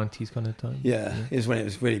this like 90s kind of time? Yeah, it was when it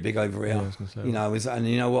was really big over here. Yeah, I was gonna say, you know, it was, and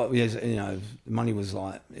you know what? You know, the money was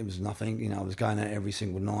like, it was nothing. You know, I was going out every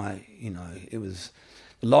single night. You know, it was,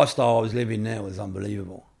 the lifestyle I was living there was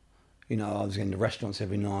unbelievable. You know, I was in the restaurants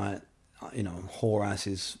every night. You know,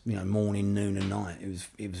 whorehouses. You know, morning, noon, and night.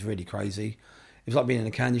 It was really crazy. It was like being in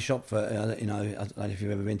a candy shop for, you know, I don't know if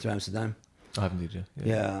you've ever been to Amsterdam. I haven't, did you?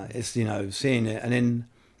 Yeah, it's, you know, seeing it, and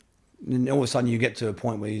then all of a sudden you get to a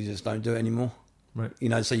point where you just don't do it anymore. Right. You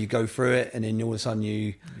know, so you go through it, and then all of a sudden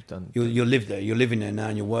you live there. You're living there now,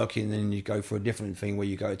 and you're working. And then you go for a different thing where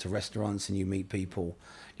you go to restaurants and you meet people.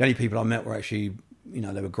 The only people I met were actually, you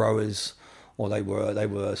know, they were growers or they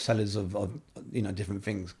were sellers of you know, different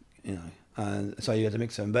things. You know, and so you had to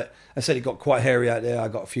mix them. But I said it got quite hairy out there. I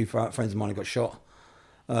got a few friends of mine who got shot.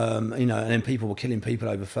 You know, and then people were killing people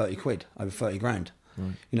over 30 quid, over 30 grand.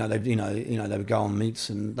 Right. You know, they would go on meets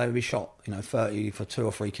and they would be shot. You know, 30 for 2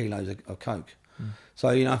 or 3 kilos of coke. So,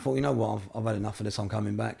 you know, I thought, you know what, I've had enough of this, I'm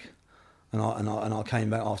coming back. And I came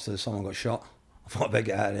back after someone got shot. I thought I'd better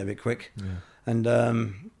get out of there a bit quick. Yeah. And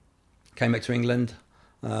came back to England.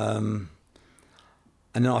 And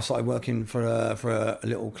then I started working for a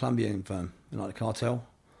little Colombian firm, like a cartel,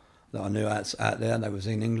 that I knew out there. They was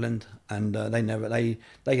in England. And they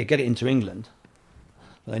could get it into England,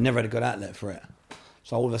 but they never had a good outlet for it.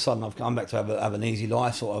 So all of a sudden I've come back to have an easy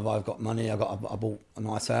life, sort of. I've got money, I bought a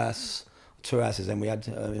nice house. 2 houses then we had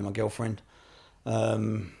with my girlfriend,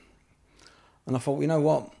 and I thought, you know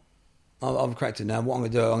what, I've cracked it now. What I'm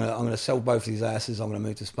going to do, I'm going to sell both these houses. I'm going to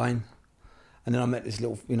move to Spain, and then I met this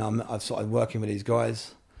little, you know, I've started working with these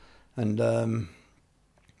guys, and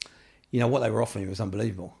you know what they were offering me was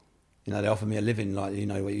unbelievable. You know, they offered me a living like, you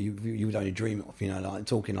know, you would only dream of. You know, like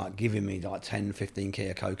talking like giving me like 10, 15k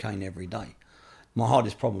of cocaine every day. My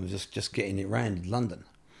hardest problem was just getting it round London.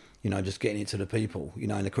 You know, just getting it to the people, you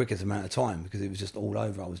know, in the quickest amount of time, because it was just all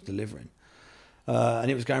over. I was delivering.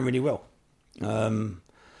 And it was going really well.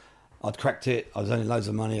 I'd cracked it. I was earning loads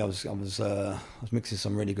of money. I was mixing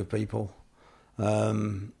some really good people.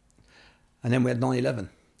 And then we had 9/11,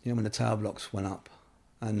 you know, when the tower blocks went up.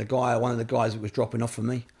 And one of the guys that was dropping off for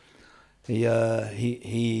me, he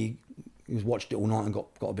was watched it all night and got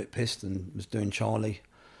a bit pissed and was doing Charlie.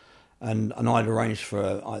 And I'd arranged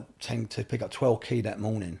to pick up 12 key that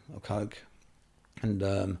morning of coke,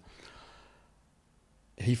 and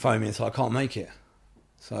he phoned me and said, I can't make it.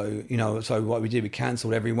 So, you know, so what we did, we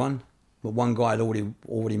cancelled everyone, but one guy had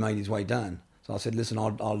already made his way down. So I said, listen,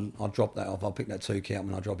 I'll drop that off. I'll pick that 2 key up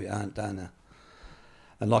and I'll drop it down there.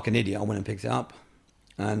 And like an idiot, I went and picked it up,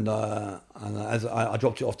 and as I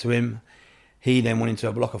dropped it off to him, he then went into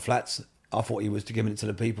a block of flats. I thought he was giving it to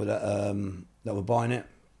the people that were buying it.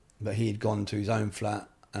 But he had gone to his own flat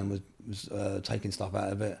and was taking stuff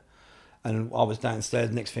out of it, and I was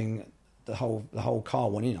downstairs. Next thing, the whole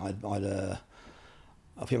car went in. I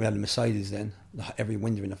think we had a Mercedes then. Every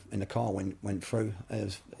window in the car went through. It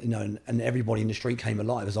was, you know, and everybody in the street came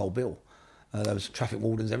alive. It was Old Bill. There was traffic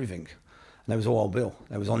wardens, everything, and it was all Old Bill.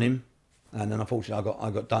 It was on him. And then unfortunately,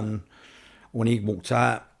 I got done when he walked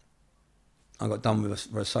out. I got done with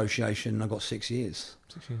for association. I got 6 years.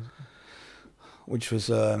 6 years. Which was,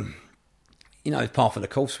 you know, it's part of the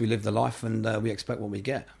course. We live the life, and we expect what we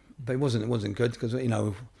get. But it wasn't good, because you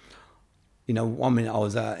know, 1 minute I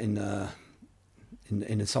was out in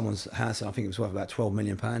someone's house, and I think it was worth about £12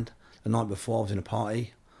 million. The night before, I was in a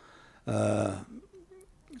party.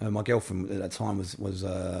 My girlfriend at that time was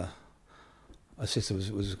her sister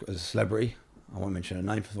was a celebrity. I won't mention her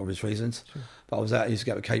name for obvious reasons. Sure. But I was out. I used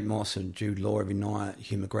to go to Kate Moss and Jude Law every night,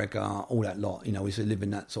 Hugh McGregor, all that lot. You know, we used to live in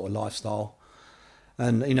that sort of lifestyle.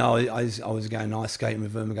 And, you know, I was going ice skating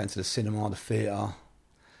with them, going to the cinema, the theatre.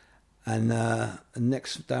 And the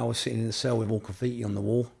next day I was sitting in the cell with all graffiti on the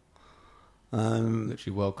wall.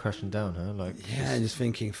 Literally world crashing down, huh? Like, yeah, just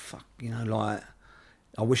thinking, fuck, you know, like,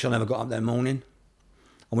 I wish I never got up that morning.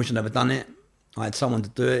 I wish I'd never done it. I had someone to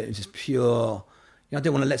do it. It was just pure, you know, I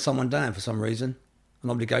didn't want to let someone down for some reason. An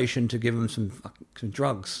obligation to give them some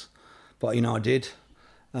drugs. But, you know, I did.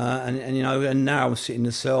 And you know, and now I was sitting in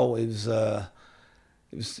the cell. It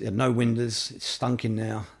had no windows. It stunk in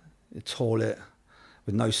there. A toilet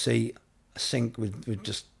with no seat, a sink with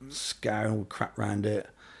just scouring all crap around it,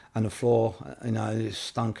 and the floor. You know, it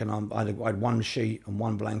stunk. And I had one sheet and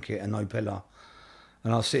one blanket and no pillow.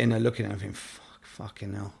 And I was sitting there looking at everything.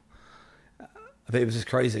 Fucking hell! But it was just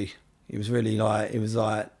crazy. It was really like it was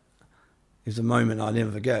a moment I'll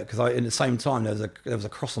never forget, because at the same time there was a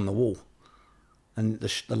cross on the wall, and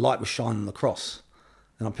the light was shining on the cross.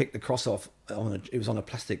 And I picked the cross off. It was on a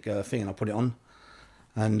plastic thing, and I put it on.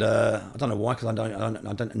 And I don't know why, because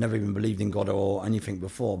I never even believed in God or anything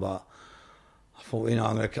before. But I thought, you know,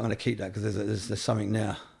 I'm going to keep that, because there's something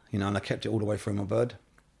there, you know. And I kept it all the way through my bird.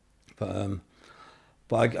 But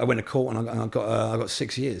I went to court, and I got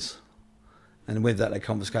 6 years. And with that, they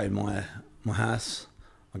confiscated my house.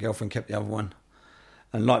 My girlfriend kept the other one.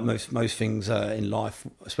 And like most things in life,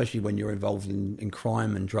 especially when you're involved in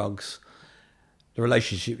crime and drugs, the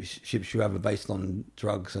relationships you have are based on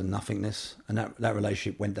drugs and nothingness, and that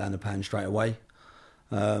relationship went down the pan straight away.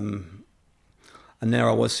 And And there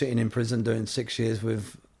I was sitting in prison doing 6 years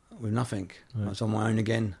with nothing. Right. I was on my own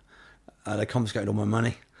again. They confiscated all my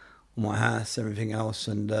money, all my house, everything else,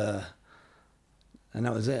 and that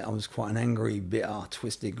was it. I was quite an angry, bitter,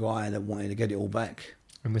 twisted guy that wanted to get it all back.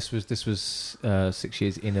 And this was 6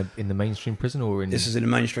 years in the mainstream prison, or in This was in a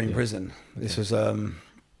mainstream Yeah. prison. Okay. This was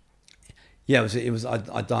it was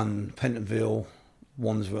I'd done Pentonville,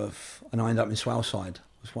 Wandsworth, and I ended up in Swaleside. It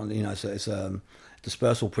was one, so it's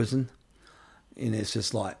dispersal prison, and it's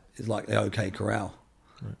just like the OK Corral.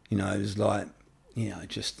 Right. It was like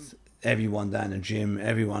just everyone down the gym,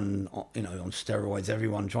 everyone on steroids,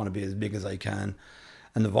 everyone trying to be as big as they can,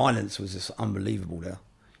 and the violence was just unbelievable there.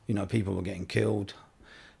 People were getting killed,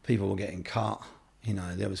 people were getting cut.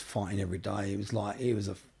 There was fighting every day. It was like it was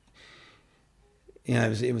a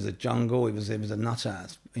jungle. It was a nut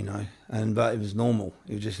ass, but it was normal.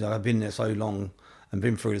 It was just like I've been there so long and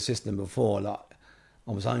been through the system before. Like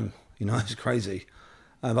I was home, it was crazy.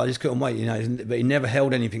 But I just couldn't wait, But he never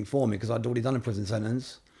held anything for me because I'd already done a prison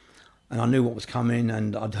sentence, and I knew what was coming,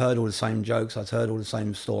 and I'd heard all the same jokes, I'd heard all the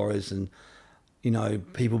same stories, and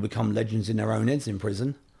people become legends in their own heads in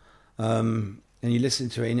prison. And you listen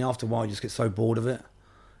to it, and after a while, you just get so bored of it.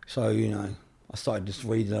 So I started just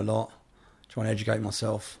reading a lot, trying to educate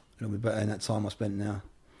myself a little bit better in that time I spent now.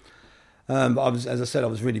 But as I said, I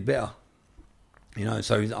was really bitter.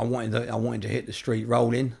 So I wanted to hit the street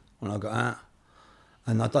rolling when I got out.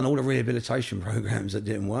 And I'd done all the rehabilitation programs that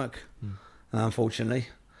didn't work, unfortunately.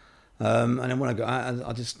 And then when I got out,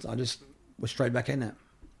 I just was straight back in it.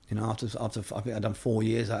 After I think I'd done 4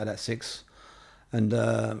 years out of that 6, and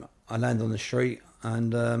I landed on the street,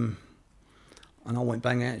 and I went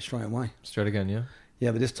bang at it straight away. straight again, yeah. Yeah,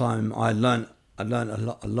 but this time I learned a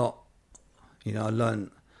lot. I learned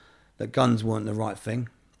that guns weren't the right thing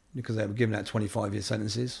because they were giving out 25-year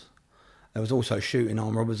sentences. There was also shooting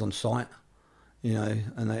armed robbers on sight.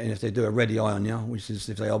 And if they do a ready eye on you, which is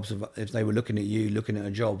if they were looking at you, looking at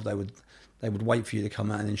a job, they would wait for you to come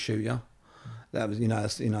out and then shoot you. That was,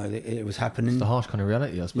 it was happening. It's the harsh kind of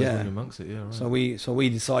reality, I suppose, Yeah. when you're amongst it. Yeah, right. So we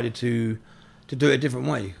decided to do it a different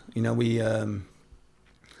way.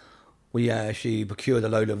 We actually procured a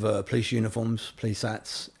load of police uniforms, police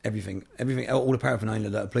hats, everything, all the paraphernalia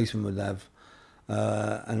that a policeman would have,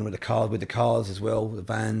 and with the cars as well, the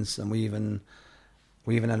vans, and we even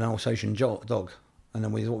had an Alsatian dog. And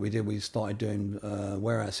then we started doing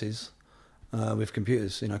warehouses with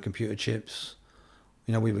computers, computer chips.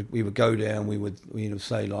 We would go there and we would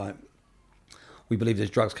say like, we believe there's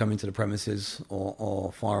drugs coming to the premises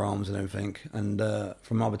or firearms and everything. And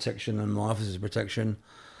from my protection and my officer's protection,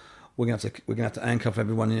 we're gonna have to handcuff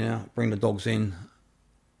everyone in here, bring the dogs in,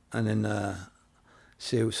 and then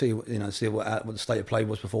see what the state of play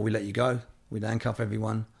was before we let you go. We'd handcuff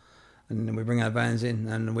everyone, and then we bring our vans in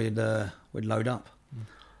and we'd load up.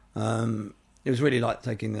 It was really like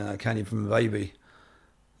taking candy from a baby.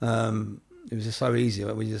 It was just so easy,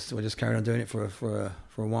 but we just carried on doing it for a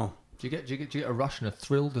while. Do you get a rush and a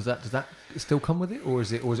thrill? Does that still come with it, or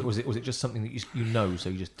was it just something that you know, so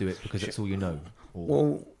you just do it because that's all you know? Or?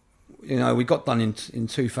 Well, we got done in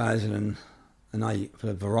 2008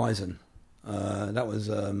 for Verizon. That was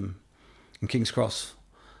in King's Cross.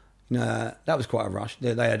 That was quite a rush.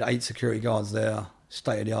 They had 8 security guards there,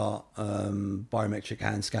 state-of-the-art biometric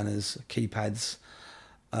hand scanners, keypads,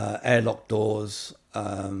 airlock doors.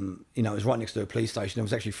 It was right next to a police station. There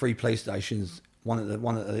was actually 3 police stations,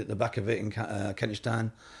 one at the back of it in Kentish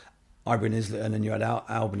Town, Ibrahim Islington, and then you had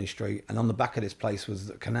Albany Street. And on the back of this place was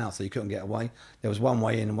the canal, so you couldn't get away. There was one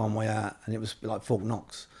way in and one way out, and it was like Fort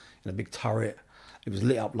Knox in a big turret. It was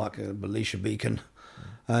lit up like a Belisha beacon.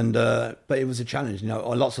 And but it was a challenge.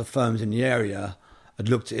 Lots of firms in the area had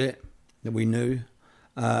looked at it that we knew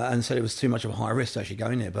and said it was too much of a high risk to actually go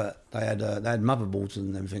in there. But they had motherboards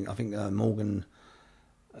and everything. I think Morgan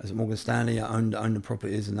Stanley owned the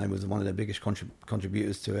properties, and they was one of their biggest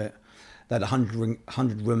contributors to it. They had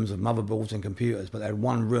 100 rooms of motherboards and computers, but they had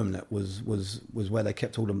one room that was where they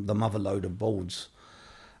kept all the mother load of boards.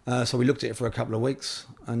 So we looked at it for a couple of weeks,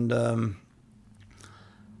 and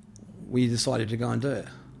we decided to go and do it.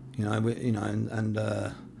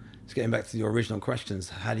 It's getting back to your original questions.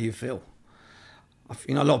 How do you feel?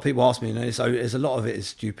 A lot of people ask me, so there's a lot of it is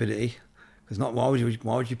stupidity. Because why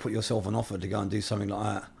would you put yourself on offer to go and do something like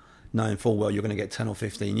that, knowing full well you're going to get 10 or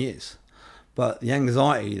 15 years? But the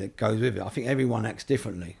anxiety that goes with it, I think everyone acts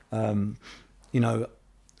differently. One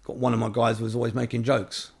of my guys was always making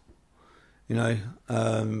jokes, because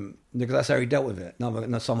that's how he dealt with it.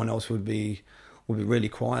 Someone else would be really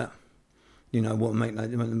quiet.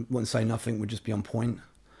 Wouldn't say nothing, would just be on point.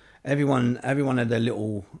 Everyone had their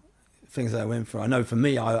little things they went through. I know for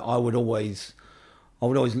me, I would always I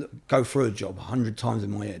would always go through a job 100 times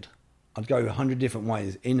in my head. I'd go 100 different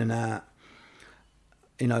ways, in and out.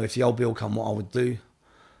 You know, if the old bill come, what I would do.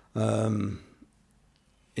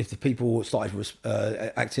 If the people started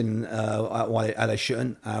acting how they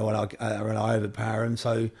shouldn't, would I overpower them?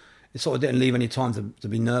 So it sort of didn't leave any time to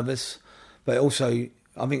be nervous. But also,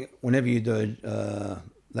 I think whenever you do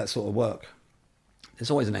that sort of work, there's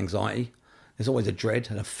always an anxiety, there's always a dread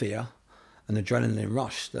and a fear, an adrenaline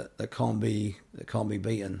rush that can't be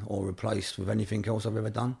beaten or replaced with anything else I've ever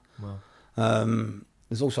done. Wow.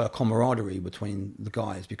 There's also a camaraderie between the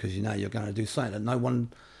guys because you know you're going to do something that no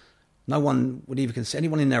one would even consider.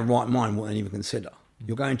 Anyone in their right mind wouldn't even consider.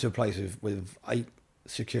 You're going to a place with 8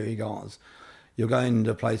 security guards. You're going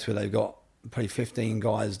to a place where they've got probably 15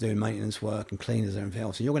 guys doing maintenance work and cleaners and everything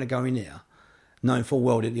else. And you're going to go in there knowing full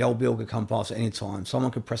well that the old bill could come past at any time.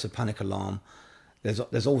 Someone could press a panic alarm.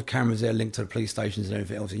 There's all cameras there linked to the police stations and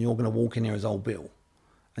everything else. And you're going to walk in there as old Bill.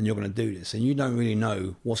 And you're going to do this. And you don't really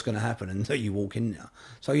know what's going to happen until you walk in there.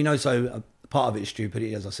 So, you know, part of it is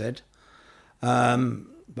stupidity, as I said.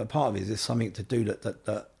 But part of it is something to do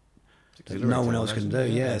that no one else can do.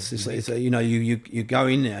 Yes, it's you know, you go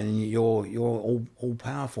in there and you're all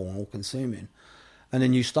powerful and all consuming, and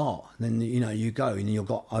then you start. And then you know you go and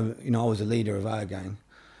I was a leader of our gang,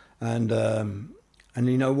 and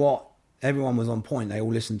you know what, everyone was on point. They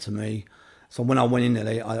all listened to me. So when I went in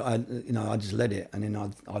there, I just led it, and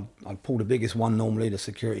then I'd pull the biggest one normally, the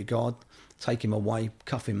security guard, take him away,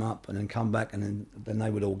 cuff him up, and then come back, and then they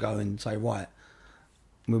would all go and say, right.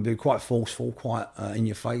 We'd be quite forceful, quite in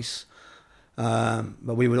your face,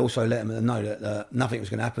 but we would also let them know that nothing was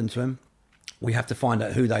going to happen to them. We have to find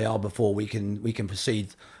out who they are before we can proceed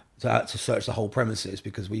to search the whole premises,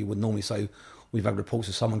 because we would normally say we've had reports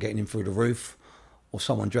of someone getting in through the roof, or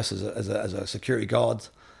someone dressed as a security guard,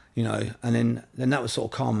 you know, and then that would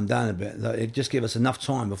sort of calm them down a bit. It just give us enough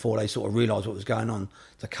time before they sort of realised what was going on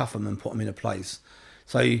to cuff them and put them in a place.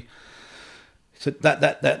 So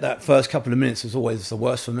that first couple of minutes was always the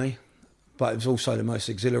worst for me, but it was also the most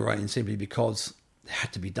exhilarating simply because it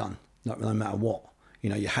had to be done, no matter what. You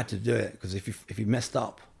know, you had to do it because if you messed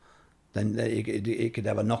up, then it could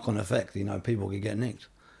have a knock-on effect. You know, people could get nicked.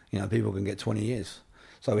 You know, people can get 20 years.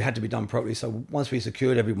 So it had to be done properly. So once we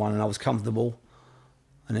secured everyone and I was comfortable,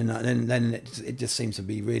 and then it just seemed to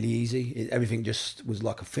be really easy. Everything just was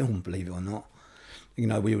like a film, believe it or not. You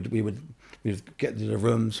know, we would get to the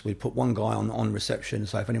rooms. We'd put one guy on reception.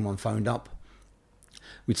 So if anyone phoned up,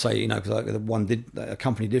 we'd say, you know, because a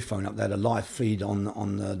company did phone up. They had a live feed on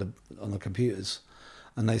the computers,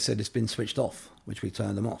 and they said it's been switched off, which we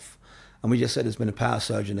turned them off. And we just said there's been a power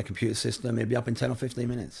surge in the computer system. It'd be up in 10 or 15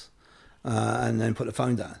 minutes, and then put the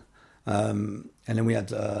phone down. And then we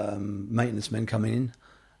had maintenance men coming in.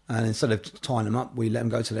 And instead of tying them up, we let them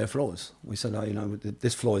go to their floors. We said, oh, you know,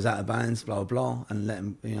 this floor is out of bounds, blah, blah, blah, and let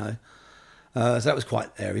them, you know. So that was quite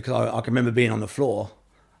airy, because I can remember being on the floor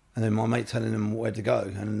and then my mate telling them where to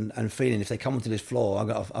go and feeling if they come onto this floor, I've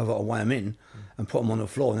got to weigh them in and put them on the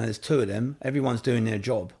floor. And then there's 2 of them. Everyone's doing their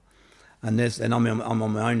job. And I'm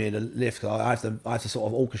on my own near the lift. I have to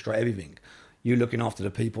sort of orchestrate everything. You looking after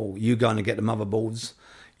the people, you going to get the motherboards,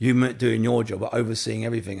 you doing your job, but overseeing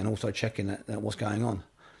everything and also checking that what's going on.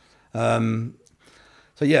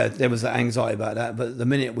 So yeah, there was that anxiety about that, but the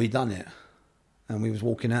minute we done it and we was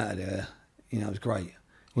walking out of there, you know, it was great.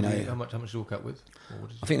 How much did you walk out with?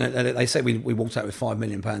 I think they said we walked out with £5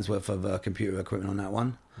 million worth of computer equipment on that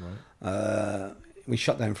one. Right. We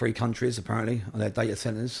shut down 3 countries apparently on their data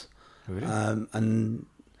centres. Really? And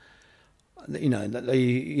you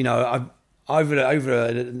know, over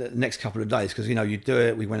the next couple of days, because you know you do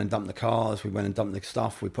it. We went and dumped the cars, we went and dumped the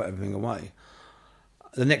stuff, we put everything away.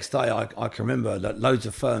 The next day, I can remember that loads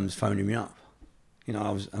of firms phoning me up. You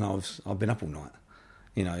know, I've been up all night.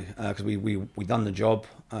 You know, because we done the job.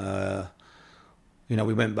 You know,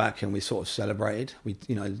 we went back and we sort of celebrated.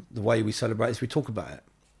 You know, the way we celebrate is we talk about it.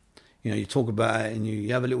 You know, you talk about it and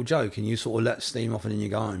you have a little joke and you sort of let steam off and then you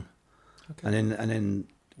go home. Okay. And then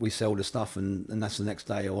we sell the stuff and that's the next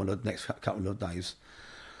day or the next couple of days.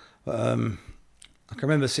 I can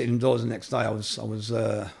remember sitting indoors the next day. I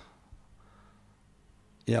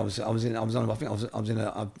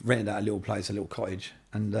rented out a little place, a little cottage,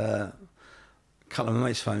 and a couple of my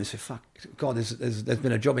mates phoned and said, "Fuck, God, there's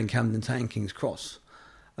been a job in Camden Town, King's Cross.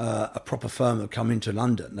 A proper firm have come into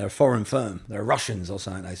London. They're a foreign firm. They're Russians or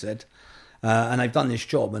something." They said, and they've done this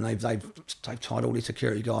job, and they've tied all these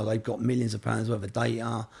security guards. They've got millions of pounds worth of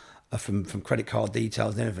data from credit card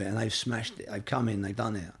details and everything, and they've smashed it. They've come in, they've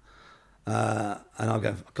done it, and I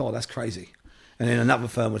go, "God, that's crazy." And then another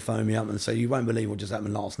firm would phone me up and say, "You won't believe what just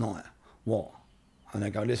happened last night." What? And they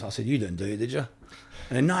go, listen, I said, you didn't do it, did you?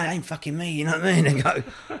 And then, no, it ain't fucking me, you know what I mean? They go,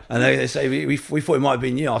 and they say, we thought it might have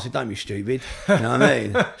been you. I said, don't be stupid, you know what I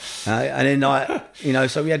mean? And then,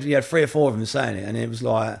 so we had 3 or 4 of them saying it, and it was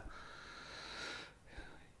like,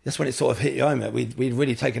 that's when it sort of hit you home. We'd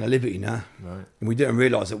really taken a liberty now. Right. And we didn't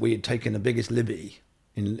realise that we had taken the biggest liberty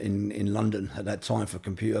in London at that time for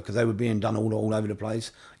computer, because they were being done all over the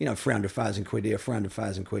place. 300,000 quid here,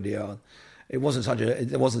 400,000 quid here. It wasn't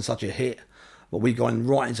such a hit, but we'd gone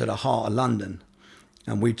right into the heart of London,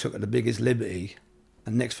 and we took the biggest liberty.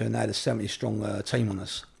 And next thing, they had a 70-strong team on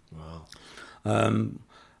us. Wow.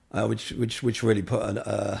 Which really put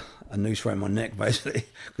a noose around my neck, basically,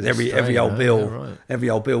 because every old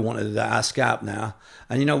Bill wanted our scalp now.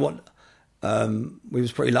 And you know what? We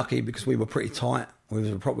was pretty lucky because we were pretty tight. We was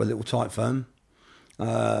a proper little tight firm.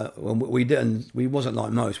 We wasn't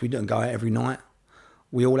like most. We didn't go out every night.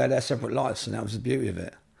 We all had our separate lives, and that was the beauty of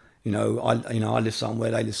it. I lived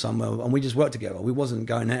somewhere, they lived somewhere, and we just worked together. We wasn't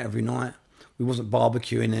going out every night. We wasn't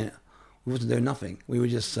barbecuing it. We wasn't doing nothing. We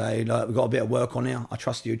would just say, like, we've got a bit of work on here. I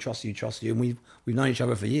trust you, and we've known each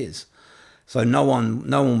other for years. So no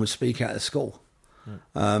one would speak out of school.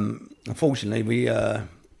 Unfortunately, a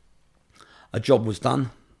job was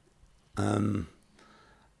done.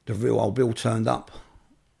 The real old Bill turned up.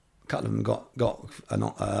 A couple of them got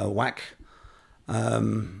a whack,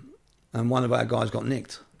 and one of our guys got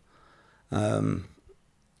nicked. And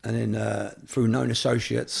then through known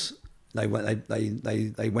associates, they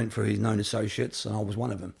went through his known associates, and I was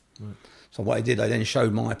one of them. Right. So what I did, I then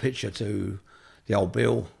showed my picture to the old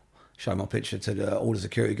Bill, showed my picture to all the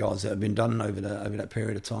security guards that had been done over that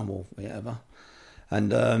period of time or whatever.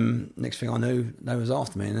 And next thing I knew, they was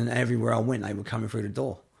after me, and then everywhere I went, they were coming through the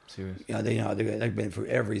door. Serious? They've been through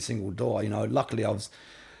every single door. Luckily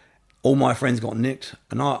all my friends got nicked,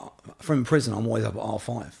 and from prison, I'm always up at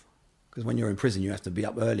R5. Because when you're in prison, you have to be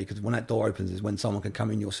up early, because when that door opens is when someone can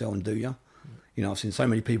come in your cell and do you. I've seen so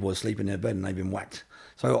many people asleep in their bed and they've been whacked.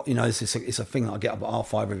 So, it's a thing that I get up at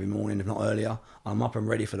R5 every morning, if not earlier. I'm up and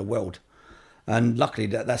ready for the world. And luckily,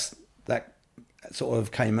 that sort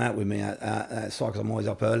of came out with me at side, because I'm always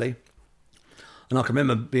up early. And I can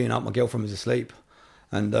remember being up, my girlfriend was asleep,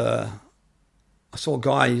 and I saw a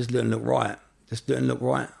guy, he just didn't look right.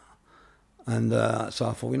 And so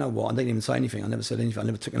I thought, you know what, I didn't even say anything. I never said anything. I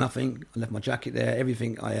never took nothing. I left my jacket there,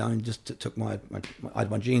 everything I owned, just took I had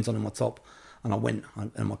my jeans on and my top, and I went,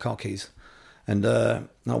 and my car keys. And I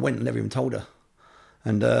went and never even told her.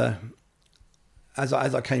 And as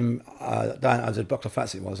I came down, as a Dr.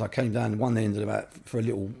 Fatsett was, I came down one end of for a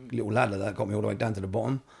little ladder that got me all the way down to the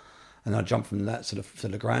bottom. And I jumped from that to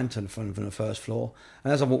the ground, from the first floor.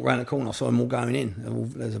 And as I walked around the corner, I saw them all going in.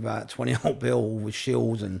 There's about 20 old Bill with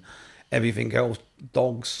shields and everything else,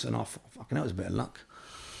 dogs, and I thought, fucking that was a bit of luck.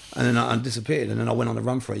 And then I disappeared, and then I went on the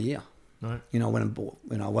run for a year. Right. I went and bought,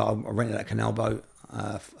 I rented that canal boat,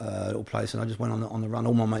 little place, and I just went on the run.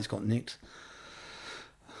 All my mates got nicked.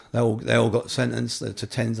 They all got sentenced to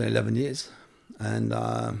 10 to 11 years. And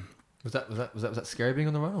was that scary being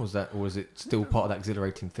on the run, or was it still part of that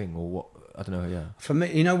exhilarating thing, or what? I don't know. Yeah. For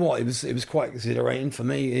me, you know what, it was quite exhilarating for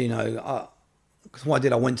me. Because what I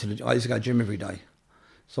did, I used to go to the gym every day.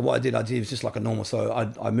 So what I did was just like a normal. So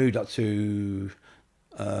I moved up to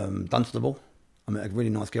Dunstable. I met a really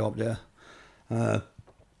nice girl up there.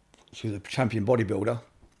 She was a champion bodybuilder,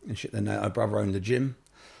 and then her brother owned the gym.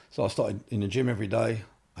 So I started in the gym every day.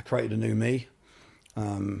 I created a new me.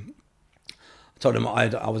 I told them I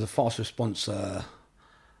was a fast response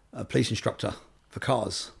police instructor for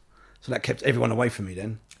cars. So that kept everyone away from me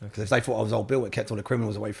then. Because if they thought I was Old Bill, it kept all the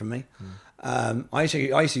criminals away from me. I used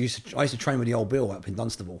to train with the Old Bill up in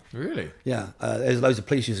Dunstable. Really? Yeah. There's loads of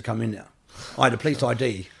police used to come in there. I had a police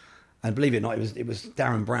ID, and believe it or not, it was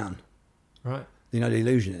Darren Brown. Right. The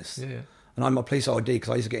illusionist. Yeah. And I had my police ID because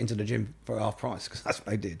I used to get into the gym for half price, because that's what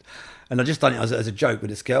they did. And I just done it as a joke with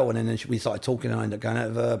this girl, and then we started talking, and I ended up going out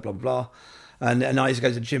with her, blah, blah, blah. And I used to go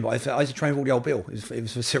to the gym, but I used to train with all the Old Bill. It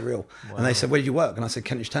was for surreal. Wow. And they said, where did you work? And I said,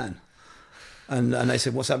 Kentish Town. And they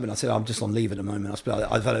said, what's happening? I said, I'm just on leave at the moment.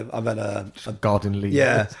 I've had a garden leave.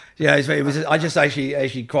 Yeah. It was. I just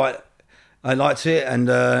actually quite. I liked it, and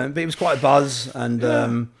but it was quite a buzz. And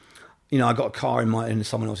I got a car in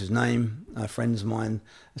someone else's name, friends of mine.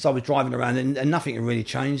 And so I was driving around, and nothing had really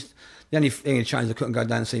changed. The only thing that changed, I couldn't go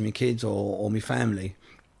down and see my kids or my family.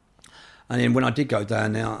 And then when I did go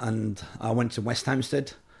down now, and I went to West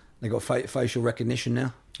Hampstead, they got facial recognition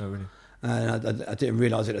now. Oh, really? And I didn't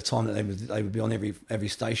realise at the time that they would be on every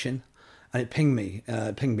station, and it pinged me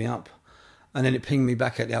up, and then it pinged me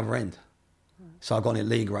back at the other end. So I got in at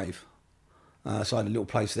Leagrave. So I had a little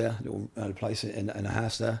place there, a place in a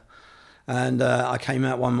house there, And I came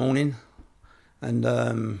out one morning, and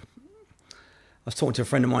I was talking to a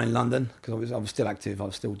friend of mine in London, because I was still active, I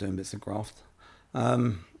was still doing bits of graft.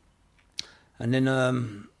 And then I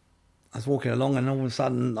was walking along, and all of a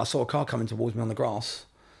sudden I saw a car coming towards me on the grass,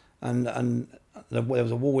 and there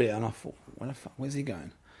was a wall here, and I thought, where the fuck, where's he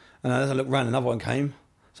going? And as I looked round, another one came,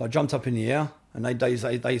 so I jumped up in the air, and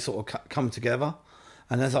they sort of come together,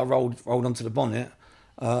 and as I rolled onto the bonnet,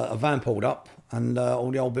 a van pulled up, and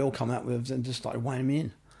all the old Bill come out with and just started weighing me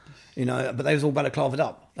in, you know. But they was all balaclavaed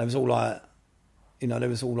up. They was all like, you know, they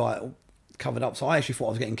was all like covered up. So I actually thought I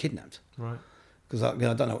was getting kidnapped, Right. because I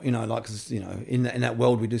don't know, you know, like, cause, you know, in that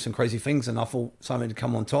world we do some crazy things, and I thought something had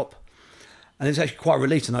come on top, and it's actually quite a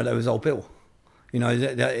relief to know that it was old Bill, you know,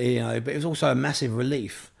 you know. But it was also a massive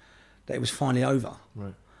relief that it was finally over.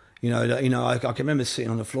 Right. You know, I can remember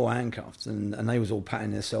sitting on the floor handcuffed, and they was all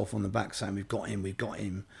patting themselves on the back saying, we've got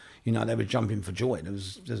him. You know, they were jumping for joy. There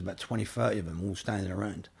was about 20, 30 of them all standing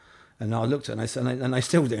around. And I looked at them, and they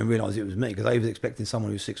still didn't realise it was me, because they was expecting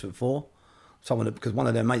someone who was 6'4", because one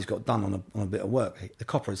of their mates got done on a bit of work. The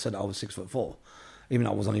copper had said that I was 6'4", even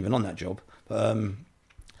though I wasn't even on that job. But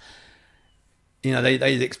you know,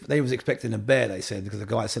 they was expecting a bear, they said, because the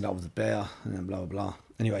guy said I was a bear, and then blah blah blah.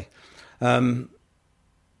 Anyway.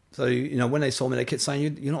 So, you know, when they saw me, they kept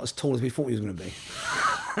saying, you're not as tall as we thought you was going to be.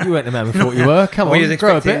 You weren't the man we thought you were. Come on,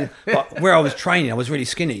 grow a bit. But where I was training, I was really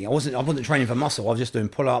skinny. I wasn't training for muscle. I was just doing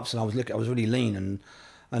pull-ups, and I was really lean,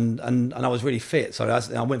 and I was really fit. So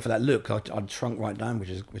I went for that look. I'd shrunk right down, which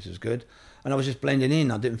is good. And I was just blending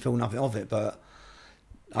in. I didn't feel nothing of it. But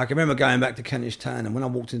I can remember going back to Kentish Town, and when I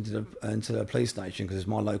walked into the police station, because it's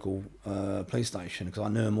my local police station, because I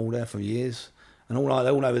knew them all there for years. And all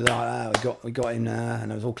over like, we got him there,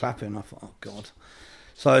 and I was all clapping. And I thought, oh God.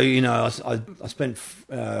 So, you know, I spent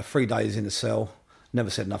 3 days in the cell, never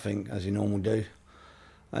said nothing, as you normally do.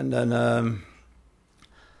 And then I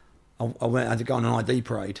had to go on an ID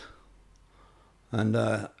parade. And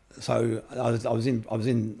so I was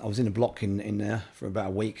in a block in there for about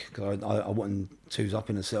a week, because I wasn't twos up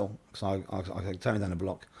in the cell, because I turned down the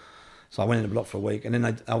block. So I went in the block for a week, and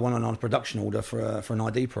then I went on a production order for an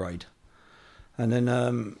ID parade. And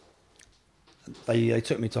then they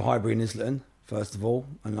took me to Highbury in Islington, first of all,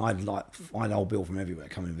 and I had old Bill from everywhere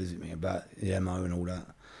coming to visit me about the MO and all that.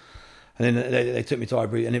 And then they took me to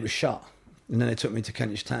Highbury, and it was shut. And then they took me to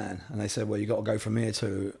Kentish Town, and they said, well, you got to go from here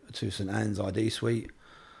to St Anne's ID suite.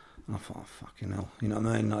 And I thought, oh, fucking hell, you know what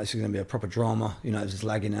I mean? Like, this is going to be a proper drama. You know, it was just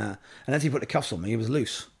lagging out. And as he put the cuffs on me, he was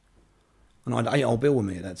loose. And I had 8 old Bill with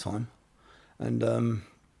me at that time. And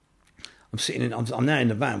I'm now in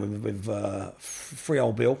the van with 3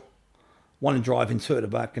 old Bill, 1 driving, 2 at the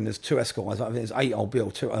back, and there's 2 escorts. I think there's 8 old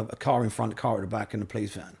Bill, a car in front, a car at the back, and a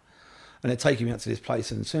police van. And they're taking me up to this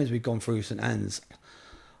place, and as soon as we've gone through St Anne's,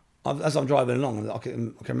 as I'm driving along, I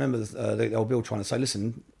can remember the old Bill trying to say,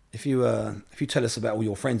 listen, if you tell us about all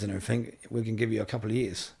your friends and everything, we can give you a couple of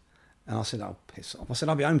years. And I said, oh, piss off. I said,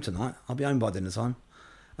 I'll be home tonight. I'll be home by dinner time.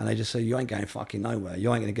 And they just said, you ain't going fucking nowhere.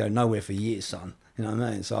 You ain't going to go nowhere for years, son. You know what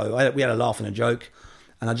I mean? So we had a laugh and a joke,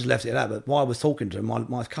 and I just left it at that. But while I was talking to him,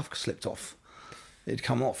 my cuff slipped off. It'd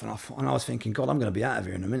come off, and I was thinking, God, I'm going to be out of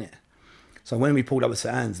here in a minute. So when we pulled up at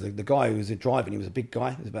St Anne's, the guy who was driving, he was a big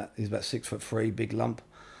guy. He was about 6'3", big lump.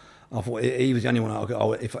 I thought he was the only one.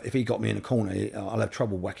 If he got me in a corner, I'll have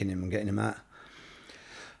trouble whacking him and getting him out.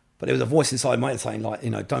 But there was a voice inside my head saying, like,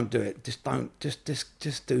 you know, don't do it. Just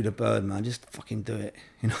do the bird, man. Just fucking do it,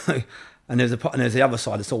 you know. And there's the other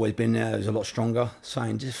side that's always been there. Who's a lot stronger,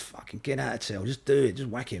 saying, just fucking get out of cell. Just do it. Just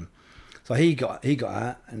whack him. So he got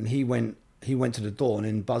out, and he went to the door, and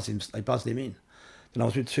then they buzzed him in. Then I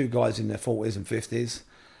was with 2 guys in their 40s and 50s,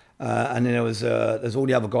 and then there's all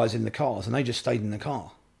the other guys in the cars, and they just stayed in the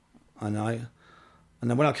car. And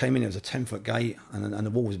then when I came in, there was a 10-foot gate, and the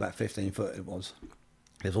wall was about 15 foot. It was.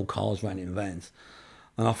 There's all cars running in vans,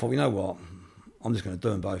 and I thought, you know what, I'm just going to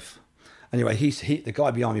do them both. Anyway, the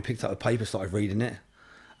guy behind me picked up a paper, started reading it,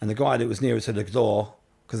 and the guy that was nearest to the door,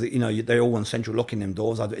 because you know they're all on central locking them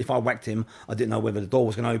doors. If I whacked him, I didn't know whether the door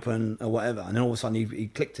was going to open or whatever. And then all of a sudden he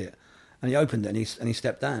clicked it, and he opened it, and he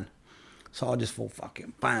stepped down. So I just thought,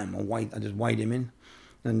 fucking bam! I just weighed him in,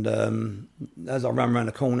 and as I ran around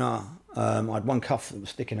the corner, I had 1 cuff that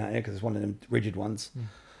was sticking out here because it's one of them rigid ones.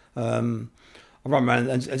 I ran around,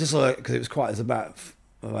 and just because it was about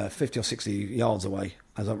 50 or 60 yards away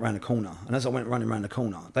as I ran the corner. And as I went running around the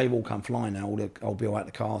corner, they've all come flying now, all the old Bill out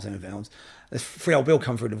the cars and everything else. There's 3 old Bill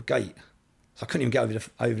come through the gate. So I couldn't even get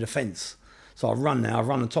over the fence. So I run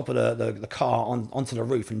on top of the car onto the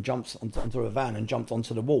roof and jumped onto a van and jumped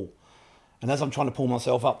onto the wall. And as I'm trying to pull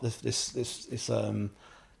myself up, this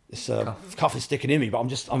cuff is sticking in me, but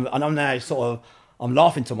I'm now sort of, I'm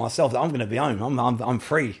laughing to myself that I'm going to be home. I'm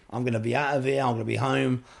free. I'm going to be out of here. I'm going to be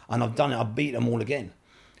home, and I've done it. I've beat them all again.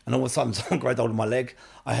 And all of a sudden, someone grabbed hold of my leg.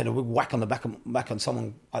 I had a whack on the back on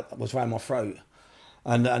someone was around my throat,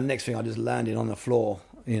 and next thing I just landed on the floor,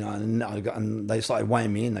 you know, and they started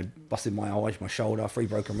weighing me in. They busted my eye, my shoulder, 3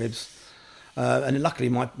 broken ribs. And then luckily,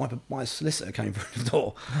 my solicitor came through the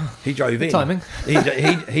door. He drove in. Timing.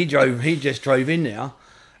 He just drove in there,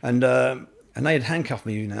 and they had handcuffed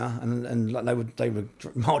me now, and they would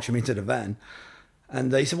march me into the van,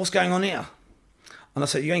 and they said, "What's going on here?" And I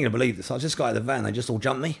said, "You ain't gonna believe this. I just got out of the van. They just all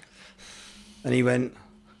jumped me." And he went,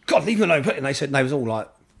 "God, leave me alone." And they said, and they was all like,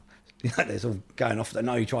 you know, they're all going off.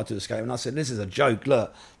 No, he tried to escape. And I said, "This is a joke.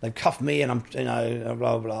 Look, they've cuffed me, and I'm, you know,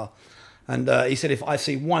 blah blah." And he said, "If I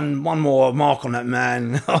see one more mark on that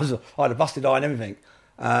man, I had a busted eye and everything."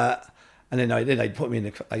 And then they put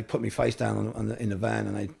me face down in the van,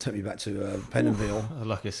 and they took me back to Pentonville. A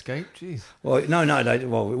lucky escape, jeez. Well, no, it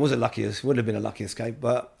was would have been a lucky escape,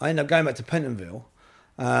 but I ended up going back to Pentonville,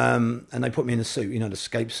 and they put me in a suit, you know, the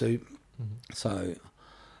escape suit. Mm-hmm. So,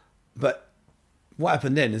 but what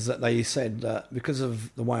happened then is that they said that because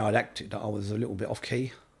of the way I'd acted, that I was a little bit off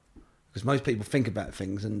key, because most people think about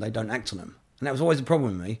things and they don't act on them, and that was always the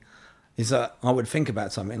problem with me, is that I would think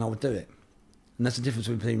about something and I would do it. And that's the difference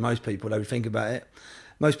between most people. They would think about it.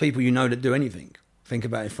 Most people, you know, that do anything, think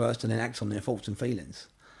about it first and then act on their thoughts and feelings.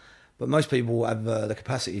 But most people have the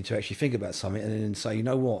capacity to actually think about something and then say, you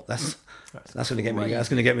know what, that's going to get me. That's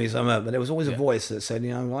going to get me somewhere. But there was always a voice that said, you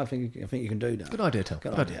know, I think you can do that. Good idea, Tom.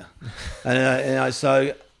 Good idea. And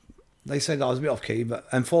so they said that I was a bit off key,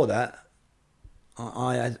 and for that,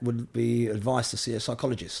 I would be advised to see a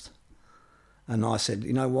psychologist. And I said,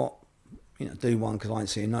 you know what, you know, do one, because I ain't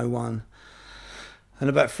seeing no one. And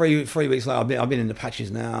about three weeks later, I've been in the patches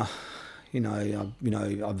now. I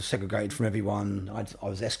was segregated from everyone. I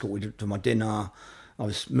was escorted to my dinner. I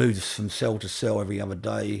was moved from cell to cell every other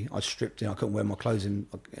day. I was stripped. I couldn't wear my clothes in.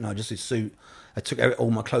 Just a suit. They took all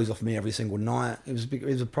my clothes off me every single night. It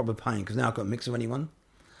was a proper pain, because now I couldn't mix with anyone.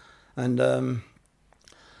 And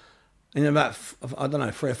in about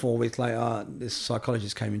 3 or 4 weeks later, this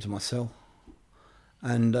psychologist came into my cell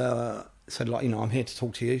and said, like, I'm here to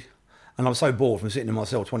talk to you. And I was so bored from sitting in my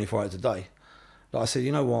cell 24 hours a day that I said,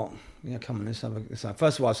 you know what? Come on, let's have a...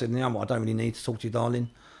 First of all, I said, I don't really need to talk to you, darling.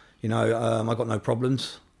 I've got no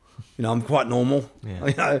problems. I'm quite normal.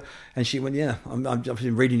 Yeah. And she went, yeah, I've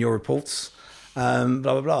been reading your reports, blah,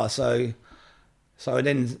 blah, blah. So I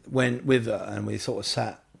then went with her and we sort of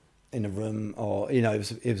sat in a room, or, it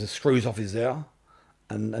was a screws office there.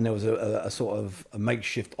 And there was a sort of a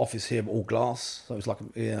makeshift office here, but all glass. So it was like,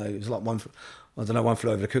 it was like one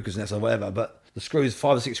flew over the cuckoo's nest or whatever. But the screws,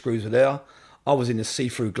 5 or 6 screws were there. I was in a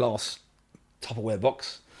see-through glass Tupperware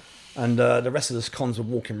box, and the rest of the cons were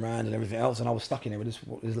walking around and everything else, and I was stuck in there with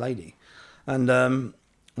this lady. And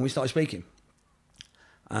we started speaking.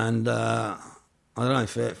 And I don't know,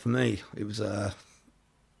 for me, it was a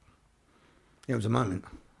moment,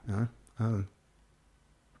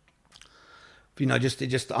 it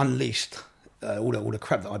just unleashed all the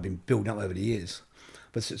crap that I'd been building up over the years.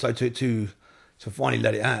 But so to finally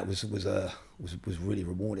let it out was really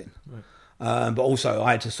rewarding. Right. But also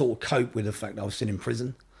I had to sort of cope with the fact that I was still in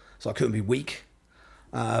prison, so I couldn't be weak.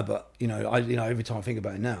 But every time I think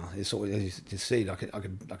about it now, it's sort of, as you can see, I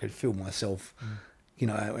could feel myself.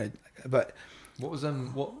 But what was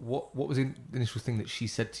the initial thing that she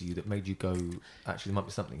said to you that made you go, actually, there might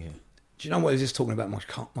be something here? Do you know what? I was just talking about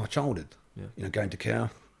my childhood. Yeah. Going to care,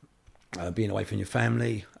 being away from your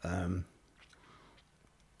family,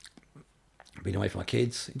 being away from my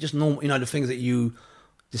kids, just normal. The things that you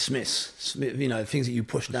dismiss, things that you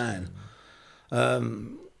push down.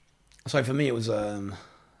 So for me, it was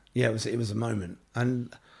it was a moment,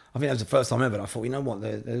 and I think that was the first time ever. And I thought, you know what,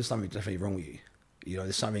 there's something definitely wrong with you.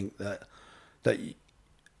 There's something that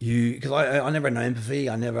you, because I never had no empathy.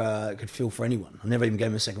 I never could feel for anyone. I never even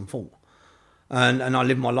gave them a second thought, and I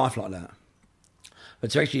lived my life like that. But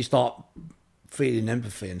to actually start feeling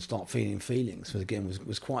empathy and start feeling feelings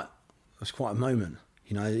was quite a moment.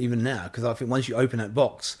 Even now, because I think once you open that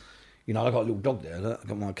box, I got a little dog there. I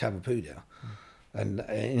got my Cavapoo there, and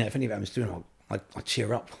if anything happens to him, I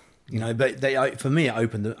cheer up. But for me, it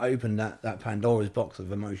opened that Pandora's box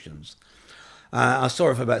of emotions. I saw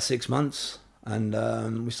her for about 6 months,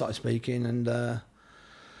 and we started speaking, and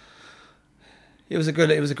it was a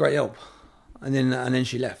great help. And then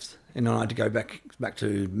she left, and I had to go back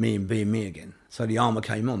to me and being me again. So the armour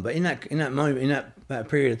came on. But in that moment, in that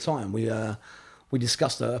period of time, we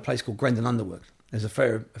discussed a place called Grendon Underwood. There's a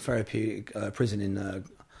therapeutic prison in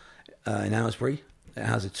Aylesbury. It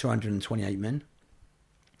houses 228 men.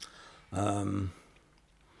 Some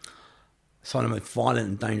of the most violent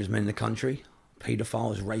and dangerous men in the country.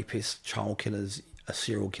 Paedophiles, rapists, child killers,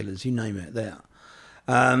 serial killers, you name it, there.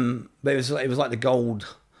 But it was like the gold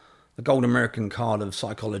American card of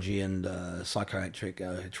psychology and psychiatric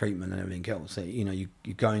treatment and everything else. So, you know, you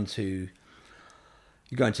go into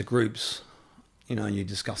groups, you know, and you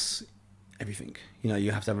discuss everything. You know,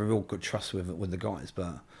 you have to have a real good trust with the guys.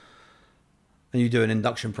 And you do an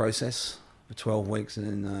induction process for 12 weeks, and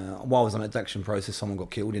then while I was on that induction process, someone got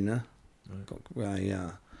killed in there. Right.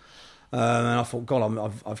 And I thought,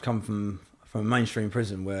 God, I've come from a mainstream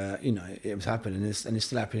prison where, you know, it was happening, and it's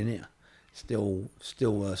still happening here. Still,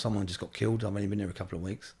 someone just got killed. I've only been there a couple of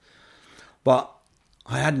weeks, but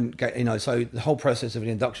I hadn't get, you know. So the whole process of the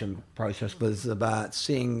induction process was about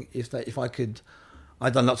seeing if I could.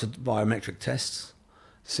 I'd done lots of biometric tests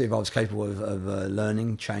to see if I was capable of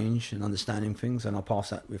learning, change, and understanding things, and I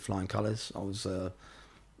passed that with flying colours. I was a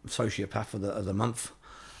sociopath of the month,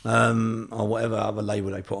 or whatever other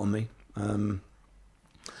label they put on me. And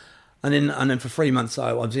then for 3 months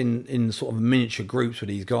I was in sort of miniature groups with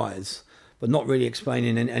these guys, but not really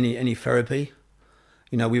explaining any therapy.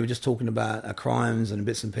 You know, we were just talking about our crimes and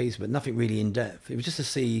bits and pieces, but nothing really in depth. It was just to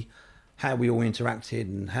see how we all interacted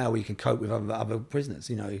and how we can cope with other prisoners.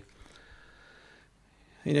 You know,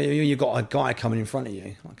 you've got a guy coming in front of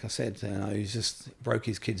you, like I said, you know, he's just broke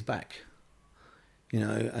his kid's back, you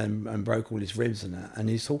know, and broke all his ribs and that, and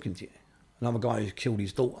he's talking to you. Another guy who's killed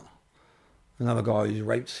his daughter. Another guy who's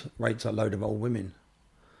raped a load of old women.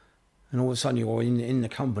 And all of a sudden you're in the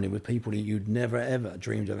company with people that you'd never ever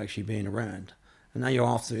dreamed of actually being around. And now you're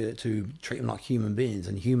after to treat them like human beings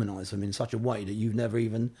and humanise them in such a way that you've never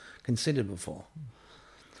even considered before.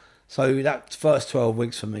 So that first 12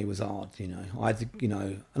 weeks for me was hard, you know. I had to, you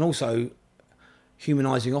know, and also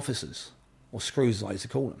humanising officers, or screws I used to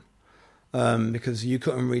call them, because you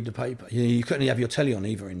couldn't read the paper. You couldn't have your telly on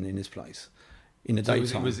either in this place. In the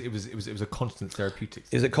daytime, it was a constant therapeutic.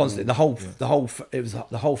 It was a constant. The whole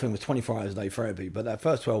thing was 24 hours a day therapy. But that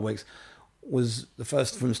first 12 weeks was the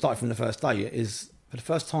first from the first day. Is for the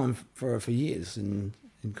first time for years, in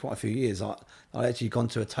quite a few years, I actually gone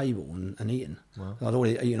to a table and eaten. Wow. I'd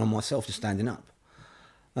already eaten on myself just standing up.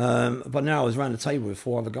 But now I was around the table with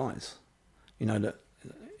 4 other guys.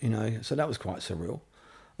 So that was quite surreal.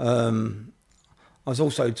 I was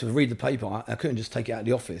also, to read the paper, I couldn't just take it out of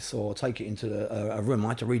the office or take it into a room. I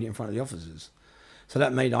had to read it in front of the officers. So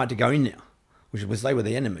that meant I had to go in there, they were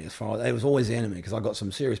the enemy. They was always the enemy, because I got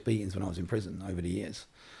some serious beatings when I was in prison over the years.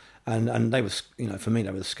 And they was, you know, for me,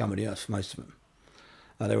 they were the scum of the earth, most of them.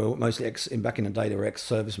 They were mostly back in the day, they were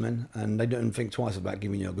ex-servicemen, and they didn't think twice about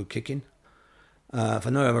giving you a good kicking.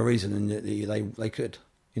 For no other reason than they could.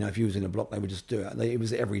 You know, if you was in a block, they would just do it. It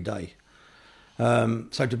was every day.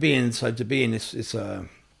 So to be in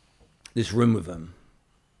this room with them,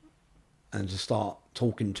 and to start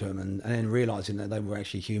talking to them, and then realising that they were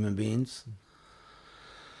actually human beings,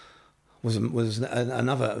 was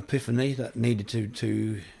another epiphany that needed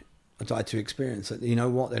to experience. That, you know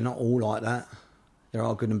what, they're not all like that. There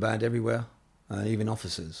are good and bad everywhere, even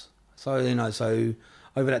officers. So, you know,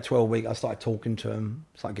 over that 12 week, I started talking to them,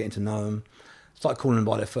 started getting to know them, started calling them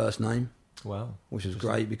by their first name. Wow. Which was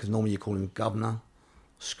great, because normally you call him governor,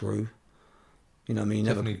 screw. You know what I mean?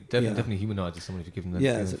 Definitely humanises someone if you give them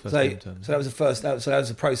the first name term. So that was the first. That was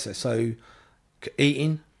the process. So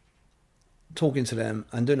eating, talking to them,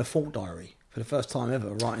 and doing a thought diary for the first time ever,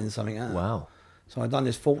 writing something out. Wow. So I'd done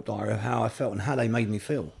this thought diary of how I felt and how they made me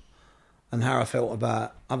feel, and how I felt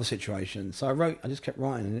about other situations. So I just kept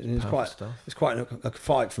writing, and it was quite a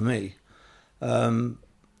fight for me. And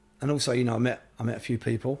also, you know, I met a few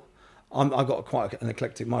people. I got quite an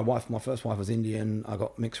eclectic. My first wife was Indian. I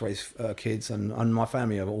got mixed race kids, and my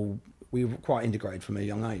family we were quite integrated from a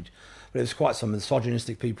young age. But there was quite some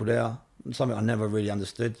misogynistic people there, something I never really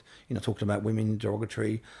understood. You know, talking about women,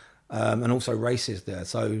 derogatory, and also racist there.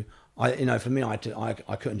 So for me, I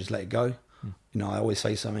couldn't just let it go. You know, I always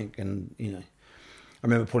say something, and you know, I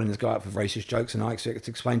remember pulling this guy up for racist jokes, and I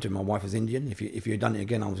explained to him my wife was Indian. If you had done it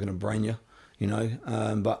again, I was going to brain you. You know,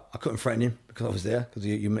 but I couldn't threaten him because I was there. Because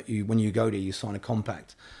you when you go there, you sign a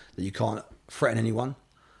compact that you can't threaten anyone.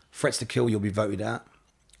 Threats to kill, you'll be voted out.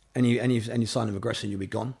 Any sign of aggression, you'll be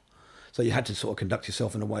gone. So you had to sort of conduct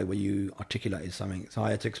yourself in a way where you articulated something. So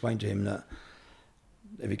I had to explain to him that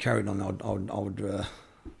if he carried on, I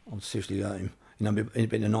would seriously hurt him. You know,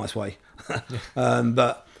 in a nice way.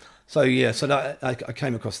 But so that I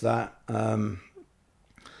came across that.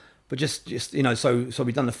 But just you know, so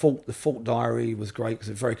we done the fault diary was great because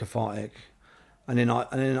it's very cathartic. And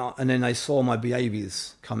then they saw my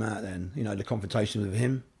behaviours come out. Then the confrontation with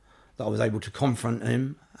him, that I was able to confront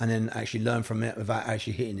him and then actually learn from it without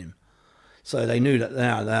actually hitting him. So they knew that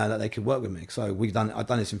that they could work with me. So I'd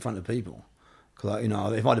done this in front of people, because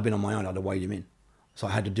if I'd have been on my own, I'd have weighed him in. So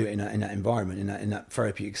I had to do it in that environment, in that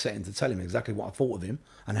therapeutic setting, to tell him exactly what I thought of him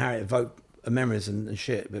and how it evoked memories and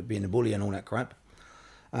shit, but being a bully and all that crap,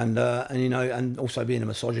 and also being a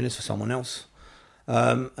misogynist for someone else.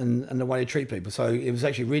 And the way they treat people. So it was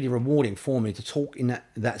actually really rewarding for me to talk in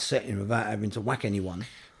that setting without having to whack anyone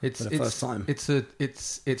for the first time. It's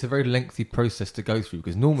a very lengthy process to go through,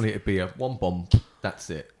 because normally it'd be a one bomb, that's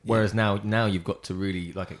it. Whereas now you've got to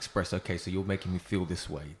really express, okay, so you're making me feel this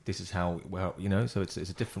way. This is how, so it's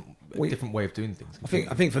a different way of doing things.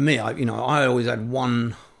 I think for me, I always had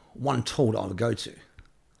one tool that I would go to,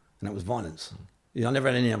 and that was violence. I never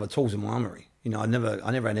had any other tools in my armory. I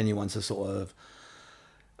never had anyone to sort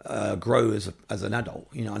of grow as an adult.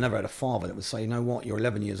 I never had a father that would say, you know what, you're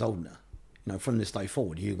 11 years old now. From this day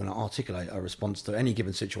forward, you're going to articulate a response to any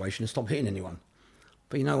given situation and stop hitting anyone.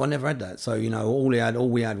 But I never had that. So all we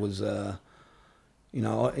had was I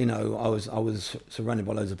was surrounded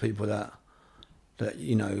by loads of people that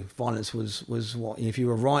violence was what, if you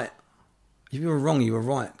were right, if you were wrong, you were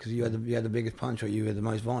right, because you had the biggest punch, or you had the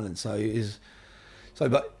most violence.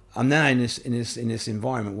 But I'm now in this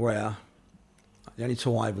environment where the only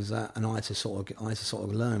tool I had was that, and I had to sort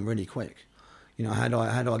of learn really quick. How do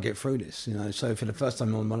I get through this? So for the first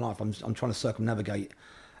time in my life, I'm trying to circumnavigate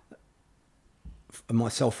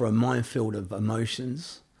myself through a minefield of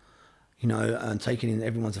emotions, and taking in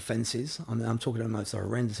everyone's offences. I'm talking about the most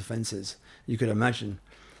horrendous offences you could imagine,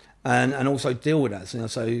 and also deal with that.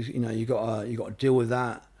 So you got to deal with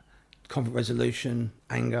that, conflict resolution,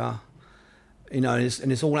 anger. And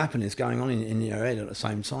it's all happening. It's going on in your head at the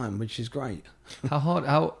same time, which is great. How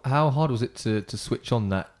hard was it to switch on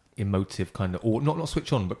that emotive kind of, or not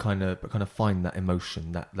switch on, but kind of find that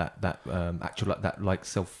emotion, that actual that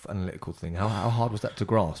self-analytical thing? How hard was that to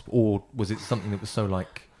grasp, or was it something that was so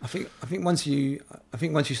I think once you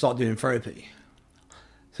start doing therapy.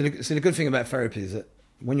 So the good thing about therapy is that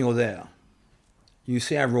when you're there, you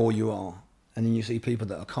see how raw you are, and then you see people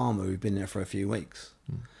that are calmer who've been there for a few weeks.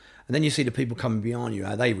 And then you see the people coming behind you,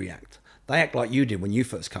 how they react. They act like you did when you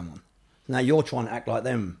first come on. Now you're trying to act like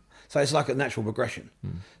them. So it's like a natural progression.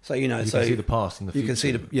 So you can see the past and the future. You can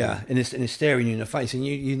see and it's staring you in the face, and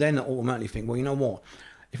you then automatically think, well, you know what?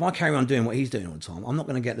 If I carry on doing what he's doing all the time, I'm not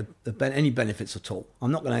going to get any benefits at all.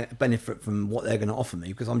 I'm not going to benefit from what they're going to offer me,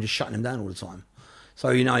 because I'm just shutting them down all the time.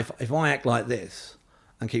 So if I act like this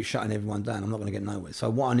and keep shutting everyone down, I'm not going to get nowhere. So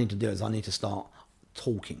what I need to do is I need to start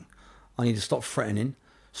talking. I need to stop threatening.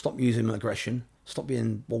 Stop using aggression, stop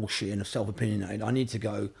being bullshit and self-opinionated. I need to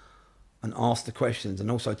go and ask the questions, and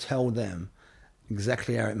also tell them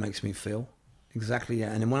exactly how it makes me feel. Exactly,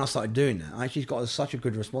 yeah. And then when I started doing that, I actually got such a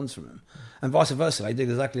good response from them. And vice versa, they did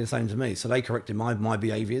exactly the same to me. So they corrected my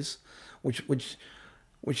behaviours, which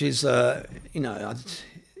is,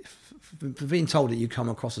 being told that you come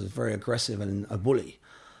across as very aggressive and a bully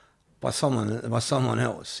by someone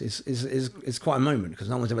else is quite a moment, because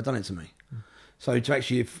no one's ever done it to me. So to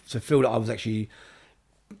feel that I was actually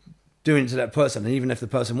doing it to that person, and even if the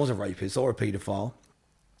person was a rapist or a paedophile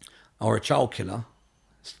or a child killer,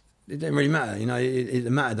 it didn't really matter. It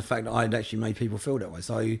mattered the fact that I had actually made people feel that way.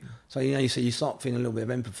 So you start feeling a little bit of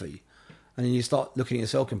empathy, and then you start looking at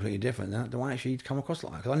yourself completely different. Do I actually come across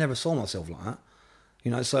like that? Because I never saw myself like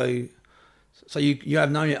that. So you have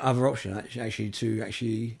no other option actually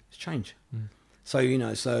to change. So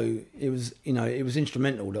so it was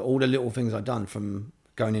instrumental that all the little things I'd done, from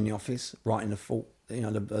going in the office, writing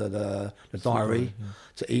the diary,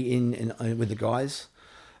 to eating with the guys,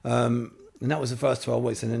 and that was the first 12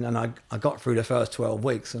 weeks. And then I got through the first 12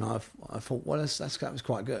 weeks, and I thought, well, that was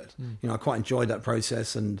quite good. I quite enjoyed that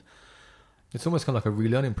process, and it's almost kind of like a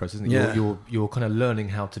relearning process, isn't it? Yeah. You're kind of learning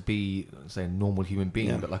how to be, say, a normal human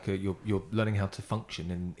being, but you're learning how to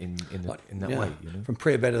function in that way. From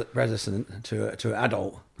pre-adolescent to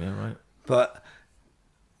adult. Yeah, right. But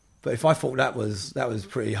if I thought that was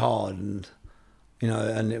pretty hard, and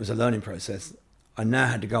and it was a learning process, I now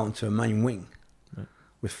had to go onto a main wing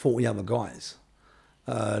with 40 other guys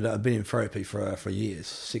that have been in therapy for years,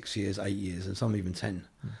 6 years, 8 years, and some even 10.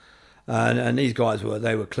 And these guys were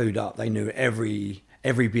clued up. They knew every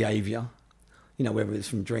behaviour, whether it's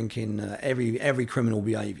from drinking, every criminal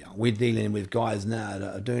behaviour. We're dealing with guys now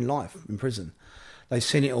that are doing life in prison. They've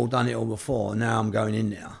seen it all, done it all before, and now I'm going in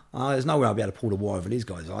there. There's no way I'll be able to pull the wire over these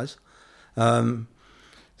guys' eyes.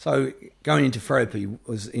 So going into therapy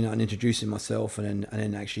was, and introducing myself, and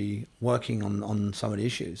then actually working on some of the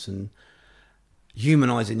issues. And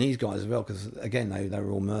humanising these guys as well, because again they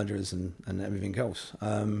were all murderers and everything else.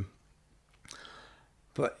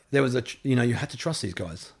 But there was you had to trust these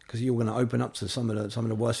guys, because you were going to open up to some of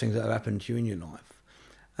the worst things that have happened to you in your life,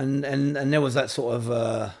 and there was that sort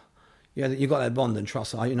of you got that bond and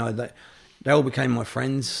trust. They all became my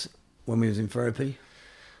friends when we was in therapy.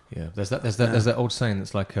 Yeah, there's that old saying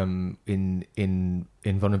that's like in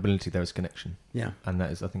vulnerability there is connection. Yeah, and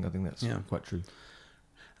that is I think that's quite true.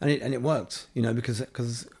 And it worked, because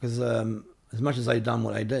as much as they'd done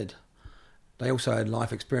what they did, they also had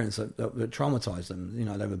life experience that traumatized them.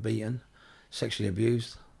 They were beaten, sexually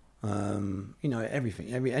abused,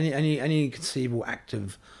 everything, any conceivable act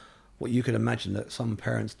of what you could imagine that some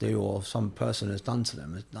parents do or some person has done to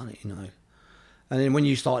them has done it. And then when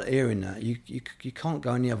you start hearing that, you can't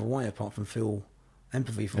go any other way apart from feel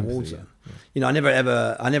empathy towards them. Yeah. I never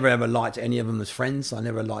ever liked any of them as friends. I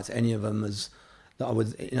never liked any of them as that I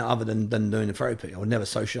would, other than doing the therapy. I would never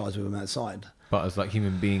socialise with them outside. But as like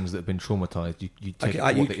human beings that have been traumatised, you take it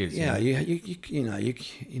for what it is. Yeah,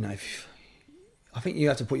 I think you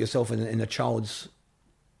have to put yourself in a child's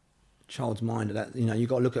mind. That you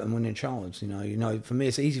got to look at them when they're child. For me,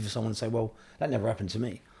 it's easy for someone to say, "Well, that never happened to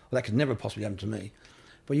me. Well, that could never possibly happen to me."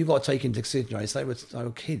 But you've got to take into consideration they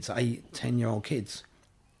were kids, 8, 10-year-old kids.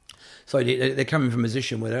 So they're coming from a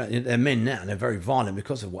position where they're men now, and they're very violent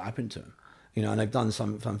because of what happened to them. And they've done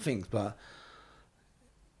some things. But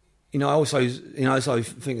I also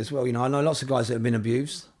think as well. I know lots of guys that have been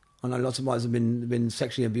abused. I know lots of guys have been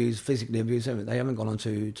sexually abused, physically abused. They haven't gone on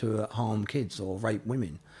to harm kids or rape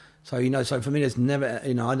women. So so for me, there's never.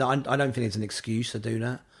 I don't think it's an excuse to do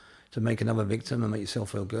that, to make another victim and make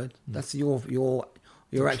yourself feel good. That's your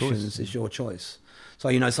actions. Choice. Is your choice.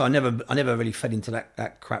 So so I never really fed into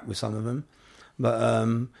that crap with some of them,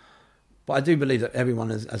 but I do believe that everyone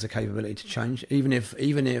has a capability to change, even if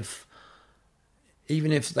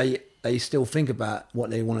they still think about what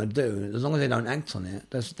they want to do. As long as they don't act on it,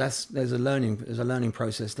 there's a learning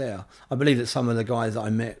process there. I believe that some of the guys that I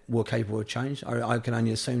met were capable of change. I can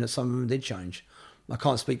only assume that some of them did change. I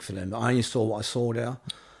can't speak for them, but I only saw what I saw there.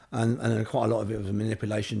 And quite a lot of it was a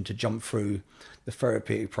manipulation to jump through the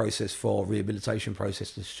therapeutic process for rehabilitation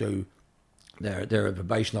process to show their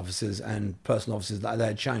probation officers and personal officers that they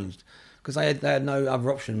had changed, because they had no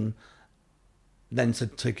other option than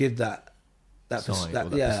to give that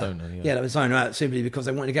persona out simply because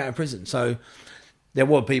they wanted to get out of prison. So there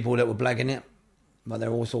were people that were blagging it, but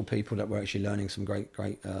there were also people that were actually learning some great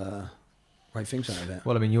things out of it.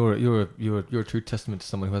 Well, I mean, you're a true testament to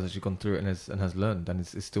someone who has actually gone through it and has learned, and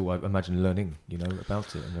is still, I imagine, learning,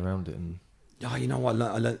 about it and around it. And you know what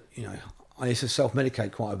I learned, I used to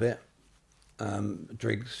self-medicate quite a bit,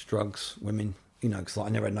 drugs, women, because I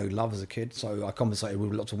never had no love as a kid, so I compensated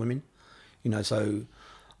with lots of women, so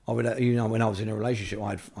I would, when I was in a relationship,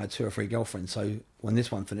 I had 2 or 3 girlfriends, so when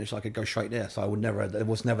this one finished, I could go straight there. So there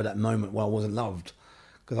was never that moment where I wasn't loved,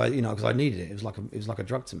 because I needed it. It was like a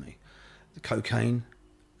drug to me. The cocaine,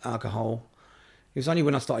 alcohol. It was only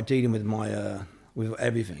when I started dealing with with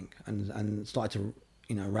everything and started to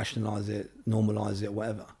rationalise it, normalise it,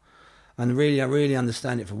 whatever, and I really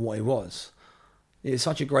understand it for what it was. It's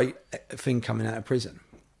such a great thing coming out of prison,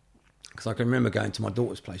 because I can remember going to my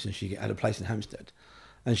daughter's place, and she had a place in Hampstead,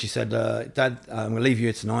 and she said, "Dad, I'm going to leave you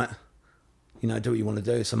here tonight. Do what you want to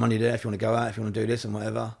do. There's some money there if you want to go out, if you want to do this and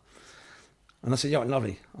whatever." And I said, "Yeah,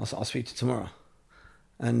 lovely. I'll speak to you tomorrow."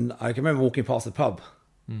 And I can remember walking past the pub,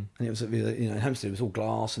 and it was, in Hampstead, it was all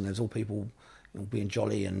glass, and there was all people being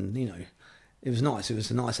jolly, and, it was nice. It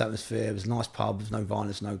was a nice atmosphere. It was a nice pub. There was no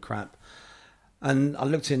violence, no crap. And I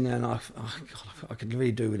looked in there, and I could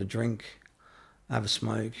really do with a drink, have a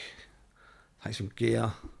smoke, take some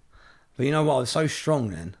gear. But you know what? I was so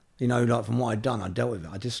strong then. Like from what I'd done, I dealt with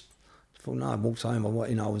it. I just thought, no, I walked home.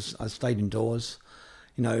 I stayed indoors.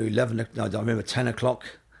 11. I remember 10 o'clock.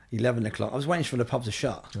 11 o'clock. I was waiting for the pub to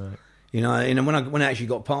shut. Right. And when I actually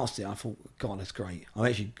got past it, I thought, God, that's great. I've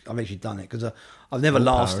actually done it, because I've never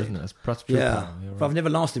lasted. Power, isn't it? Yeah, right. But I've never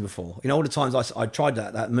lasted before. All the times I tried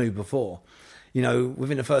that move before,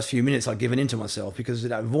 within the first few minutes I'd given in to myself, because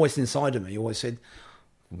that voice inside of me always said,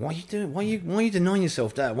 "Why are you doing? Why are you denying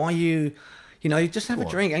yourself that? Why are you?" Just have a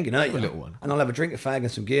drink, ain't gonna hurt you. A little one. And I'll have a drink, a fag,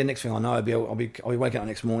 and some gear. Next thing I know, I'll be waking up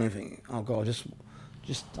next morning thinking, "Oh God,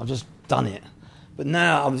 I've just done it." But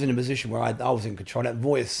now I was in a position where I was in control. That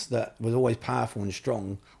voice that was always powerful and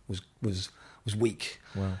strong was weak.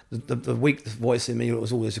 Wow. The weak voice in me that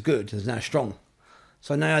was always good is now strong.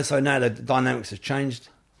 So now the dynamics has changed.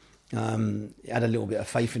 I had a little bit of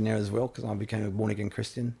faith in there as well, because I became a born again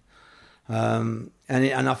Christian, and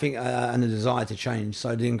I think and the desire to change.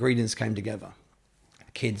 So the ingredients came together: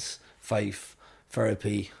 kids, faith,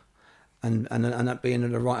 therapy, and that being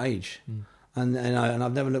at the right age. And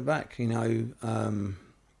I've never looked back. I've come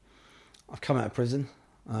out of prison,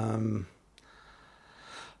 come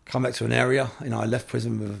back to an area. I left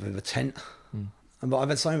prison with a tent, but I've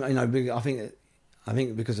had so much. I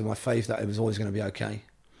think because of my faith that it was always going to be okay.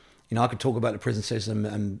 I could talk about the prison system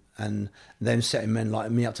and them setting men like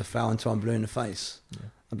me up to fail until I'm blue in the face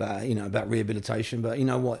about rehabilitation. But you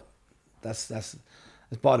know what? That's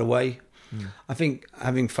by the way. I think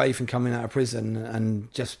having faith in coming out of prison and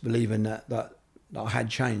just believing that I had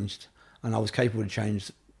changed and I was capable of change,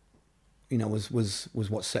 was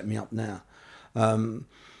what set me up now. I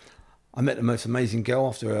met the most amazing girl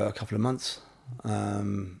after a couple of months.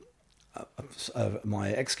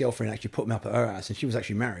 My ex-girlfriend actually put me up at her house, and she was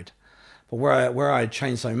actually married. But where I had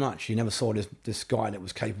changed so much, she never saw this guy that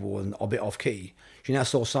was capable and a bit off key. She now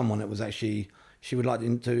saw someone that was actually she would like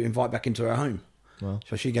to invite back into her home. Wow.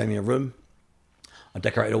 So she gave me a room. I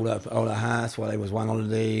decorated all her house while there was one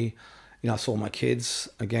holiday. I saw my kids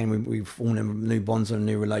again. We formed new bonds and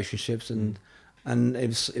new relationships, and it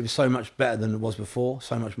was so much better than it was before.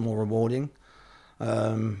 So much more rewarding.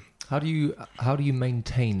 How do you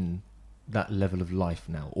maintain that level of life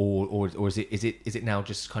now, or is it now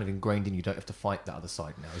just kind of ingrained in you? Don't have to fight that other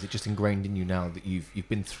side now. Is it just ingrained in you now that you've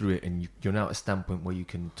been through it and you're now at a standpoint where you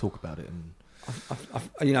can talk about it? And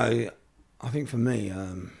I think for me,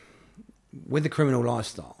 with the criminal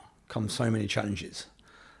lifestyle comes so many challenges.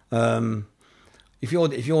 If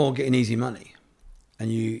you're getting easy money, and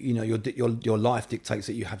your life dictates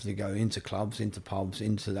that you have to go into clubs, into pubs,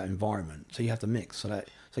 into that environment, so you have to mix.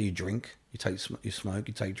 So you drink, you smoke,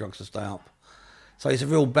 you take drugs to stay up. So it's a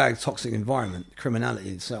real bad, toxic environment, criminality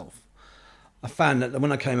itself. I found that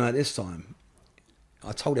when I came out this time,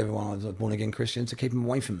 I told everyone I was a born-again Christian to keep them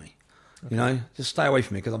away from me. Okay. Just stay away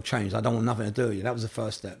from me because I've changed. I don't want nothing to do with you. That was the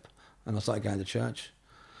first step. And I started going to church.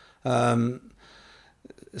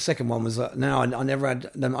 The second one was that now I never had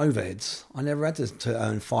them overheads. I never had to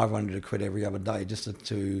earn 500 quid every other day just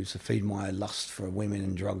to feed my lust for women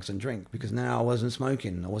and drugs and drink, because now I wasn't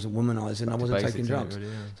smoking, I wasn't womanizing, I wasn't taking drugs. Really,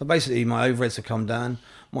 yeah. So basically my overheads have come down,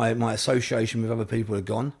 my association with other people had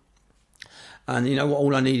gone. And you know what,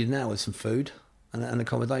 all I needed now was some food and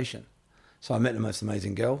accommodation. So I met the most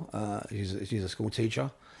amazing girl. She's a school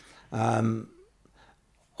teacher.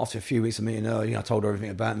 After a few weeks of meeting her, I told her everything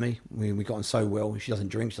about me. We got on so well. She doesn't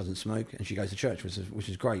drink, she doesn't smoke, and she goes to church, which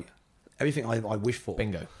is great. Everything I wish for.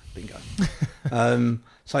 Bingo.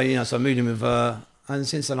 So I moved in with her, and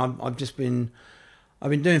since then I've been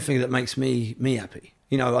doing things that makes me happy.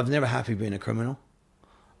 I was never happy being a criminal.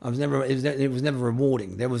 It was never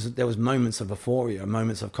rewarding. There was moments of euphoria,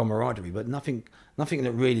 moments of camaraderie, but nothing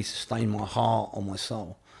that really sustained my heart or my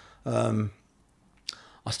soul.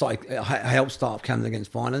 I helped start up Camden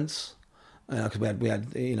Against Violence, because we had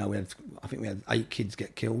I think we had 8 kids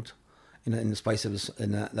get killed in the space of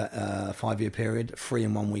that 5-year period, 3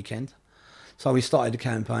 in one weekend. So we started a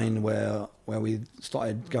campaign where we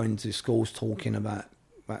started going to schools talking about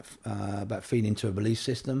feeding into a belief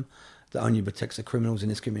system that only protects the criminals in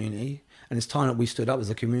this community. And it's time that we stood up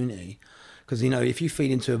as a community, because if you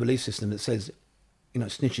feed into a belief system that says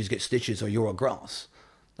snitches get stitches or you're a grass,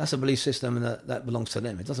 that's a belief system that belongs to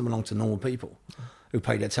them. It doesn't belong to normal people who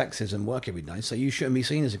pay their taxes and work every day. So you shouldn't be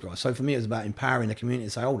seen as a grass. So for me, it was about empowering the community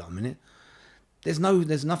to say, hold on a minute. There's nothing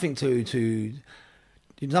there's nothing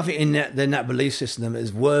in that belief system that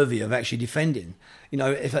is worthy of actually defending.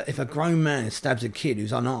 If a grown man stabs a kid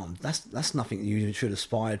who's unarmed, that's nothing you should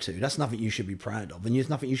aspire to. That's nothing you should be proud of, and it's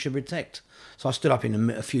nothing you should protect. So I stood up in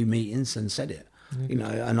a few meetings and said it.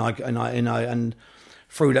 And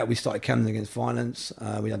through that, we started Camden Against Violence.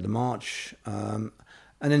 We had the march, and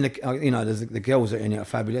then the girls in it are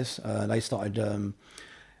fabulous. They started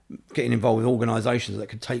getting involved with organisations that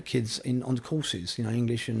could take kids on courses,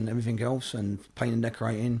 English and everything else, and painting and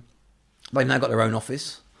decorating. They've now got their own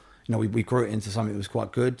office. We grew it into something that was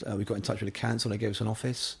quite good. We got in touch with the council; they gave us an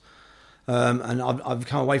office, and I've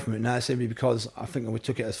come away from it now simply because I think we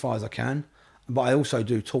took it as far as I can. But I also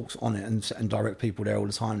do talks on it and direct people there all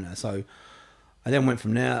the time now. So I then went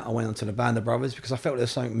from there, I went on to the Band of Brothers, because I felt there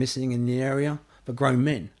was something missing in the area for grown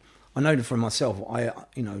men. I know that for myself,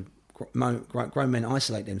 grown men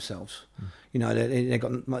isolate themselves.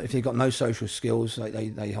 If they've got no social skills,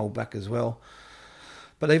 they hold back as well.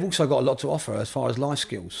 But they've also got a lot to offer as far as life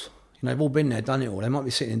skills. They've all been there, done it all. They might be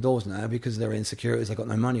sitting indoors now because they're insecurities, they've got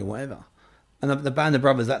no money or whatever. And the Band of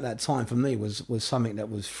Brothers at that time for me was something that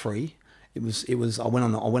was free. It was. I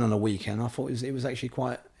went on a weekend. I thought it was actually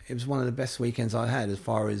quite. it was one of the best weekends I had as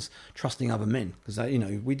far as trusting other men, because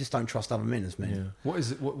we just don't trust other men as men. Yeah. What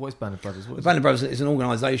is it? What is Band of Brothers? What The is Band of Brothers is an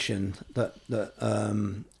organisation that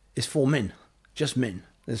is for men, just men.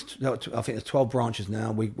 I think there's 12 branches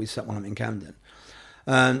now. We set one up in Camden,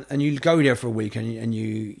 and you go there for a week and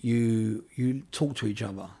you talk to each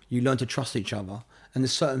other. You learn to trust each other, and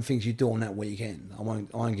there's certain things you do on that weekend. I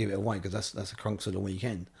won't give it away because that's the crux of the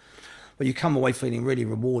weekend. But you come away feeling really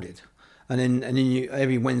rewarded, and then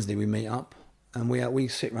every Wednesday we meet up and we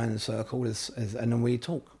sit around in a circle and then we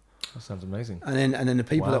talk. That sounds amazing. And then the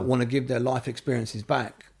people Wow. that want to give their life experiences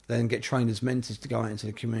back then get trained as mentors to go out into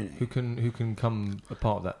the community. Who can come a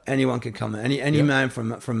part of that? Anyone can come. Any Yeah. man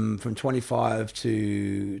from 25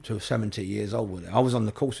 to 70 years old. I was on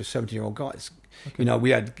the course with 70-year-old guys. Okay. We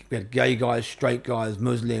had gay guys, straight guys,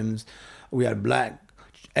 Muslims. We had black,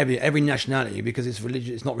 every nationality, because it's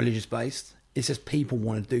religious. It's not religious based. It's just people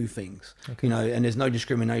want to do things. Okay. And there's no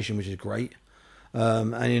discrimination, which is great.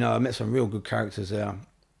 And I met some real good characters there,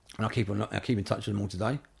 and I keep in touch with them all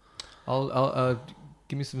today. I'll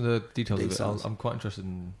give me some of the details of Details. it. I'm quite interested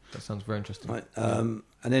in. That sounds very interesting. Right. And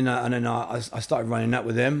then I started running that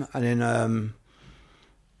with them, and then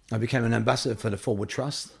I became an ambassador for the Forward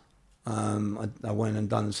Trust. I went and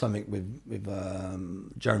done something with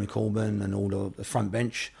Jeremy Corbyn and all the front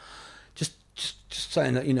bench, just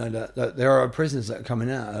saying that that there are prisoners that are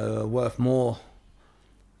coming out who are worth more,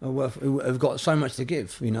 who have got so much to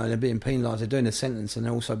give. They're being penalised. They're doing a sentence, and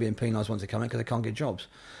they're also being penalised once they come out because they can't get jobs.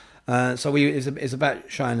 So it's about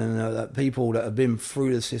showing them that people that have been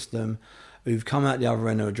through the system, who've come out the other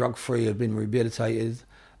end, who are drug free, have been rehabilitated,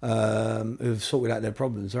 who've sorted out their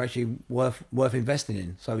problems, are actually worth investing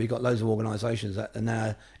in. So we've got loads of organisations that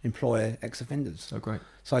now employ ex-offenders. Oh, great.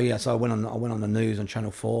 So I went on the news on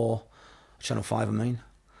Channel 5,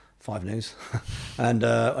 5 News, and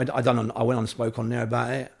I went on and spoke on there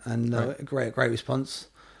about it, and great response.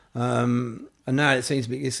 And now it seems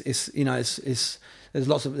to be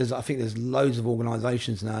I think there's loads of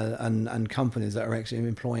organisations now and companies that are actually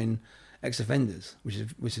employing ex-offenders,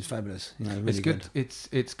 which is fabulous. Really It's good.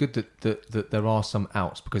 It's good that there are some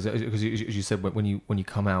outs because as you said, when you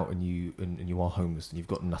come out and you are homeless and you've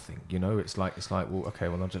got nothing, it's like well, okay,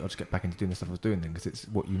 well I'll just get back into doing the stuff I was doing then because it's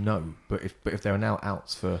what you know. But if there are now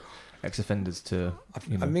outs for ex-offenders to, I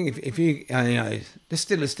think if you there's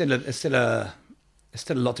still a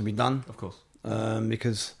lot to be done, of course,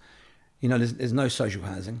 because there's no social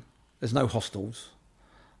housing, there's no hostels.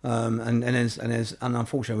 And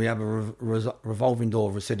unfortunately we have a revolving door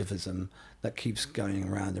of recidivism that keeps going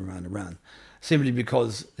around and round and round, simply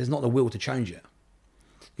because there's not the will to change it.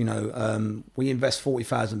 We invest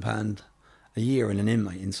 £40,000 a year in an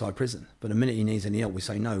inmate inside prison, but the minute he needs any help, we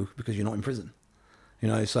say no because you're not in prison.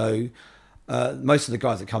 So most of the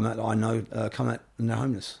guys that come out that I know come out and they're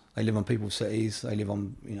homeless. They live on people's cities. They live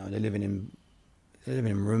on they're living in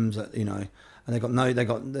rooms that and they've got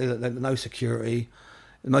no security.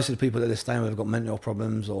 Most of the people that they're staying with have got mental health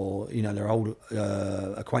problems, or they're old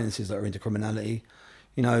acquaintances that are into criminality.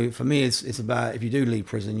 For me, it's about, if you do leave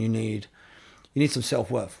prison, you need some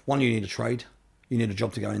self-worth. One, you need a trade, you need a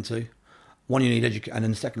job to go into. One, you need education, and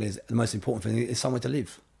then secondly, the most important thing is somewhere to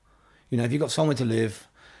live. If you've got somewhere to live,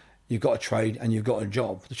 you've got a trade and you've got a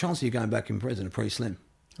job, the chances of you going back in prison are pretty slim.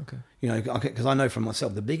 okay, Because I know from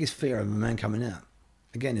myself, the biggest fear of a man coming out,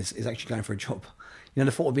 again, is actually going for a job. The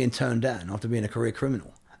thought of being turned down after being a career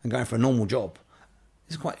criminal and going for a normal job,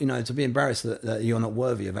 it's quite, to be embarrassed that you're not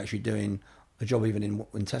worthy of actually doing a job even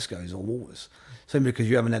in Tesco's or Walters, simply because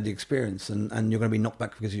you haven't had the experience and you're going to be knocked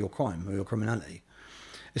back because of your crime or your criminality.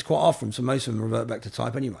 It's quite hard for them, so most of them revert back to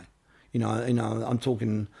type anyway. I'm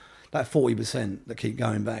talking that 40% that keep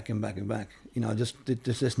going back and back and back.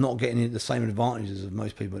 Just not getting the same advantages of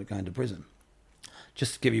most people that go into prison.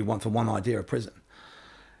 Just to give you one idea of prison.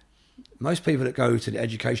 Most people that go to the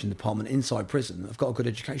education department inside prison have got a good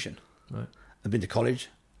education. right, They've been to college,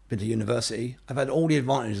 been to university. I've had all the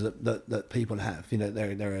advantages that people have.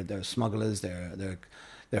 They're smugglers, they're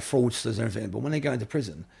fraudsters and everything. But when they go into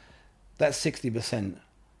prison, that 60%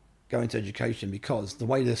 go into education, because the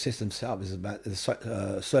way the system's set up is about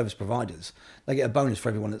the service providers. They get a bonus for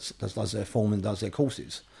everyone that does their form and does their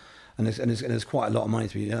courses, and there's quite a lot of money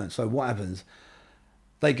to be earned. So what happens?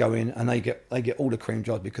 They go in and they get all the cream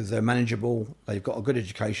jobs because they're manageable. They've got a good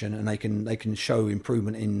education and they can show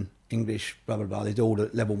improvement in English. Blah blah blah. They do all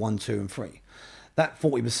the level 1, 2, and 3. That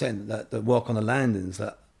 40% that work on the landings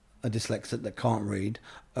that are dyslexic, that can't read,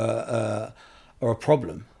 are a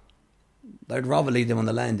problem. They'd rather leave them on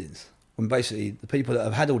the landings, when basically the people that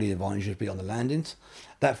have had all the advantages should be on the landings.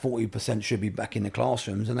 That 40% should be back in the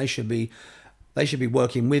classrooms, and they should be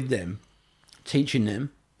working with them, teaching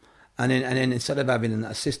them, And then instead of having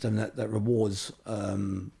a system that rewards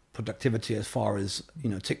productivity as far as,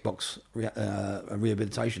 tick box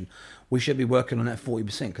rehabilitation, we should be working on that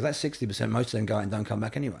 40%, because that's 60%. Most of them go out and don't come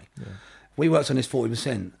back anyway. Yeah. If we worked on this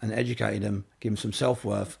 40% and educated them, give them some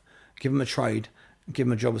self-worth, give them a trade, give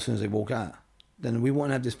them a job as soon as they walk out, then we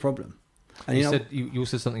won't have this problem. And you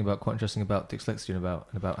also said something quite interesting about dyslexia and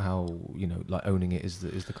about how like owning it is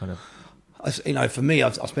the kind of, for me,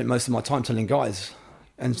 I've spent most of my time telling guys,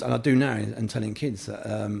 and I do now, and telling kids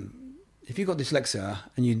that if you've got dyslexia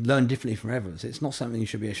and you learn differently from others, it's not something you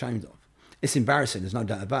should be ashamed of. It's embarrassing, there's no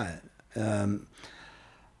doubt about it.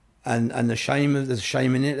 And there's shame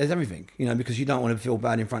in it. There's everything, because you don't want to feel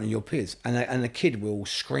bad in front of your peers. And the kid will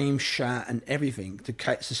scream, shout, and everything to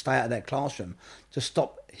stay out of that classroom, to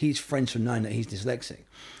stop his friends from knowing that he's dyslexic.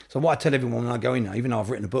 So what I tell everyone when I go in now, even though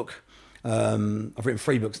I've written a book, I've written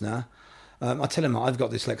 3 books now. I tell them I've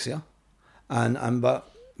got dyslexia,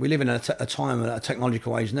 but we live in a time, a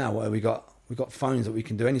technological age now, where we've got phones that we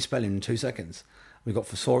can do any spelling in 2 seconds. We've got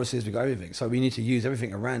thesauruses, we've got everything. So we need to use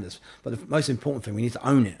everything around us. But the most important thing, we need to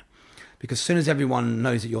own it. Because as soon as everyone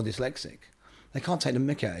knows that you're dyslexic, they can't take the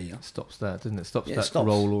mick out of you. It stops that, doesn't it? Stops Yeah, that it stops.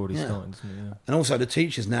 role already Yeah. starting, doesn't it? Yeah. And also the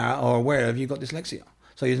teachers now are aware of you've got dyslexia.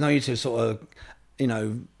 So there's no need to sort of,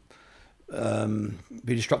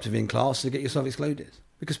 be disruptive in class to get yourself excluded.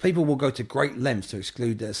 Because people will go to great lengths to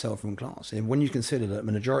exclude themselves from class. And when you consider that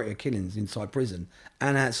the majority of killings inside prison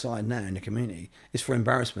and outside now in the community is for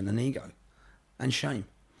embarrassment and ego and shame.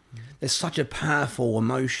 There's such a powerful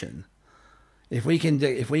emotion. If we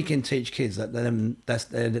can teach kids that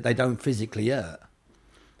they don't physically hurt,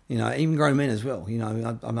 even grown men as well.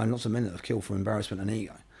 I've known lots of men that have killed for embarrassment and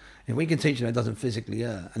ego. If we can teach them it doesn't physically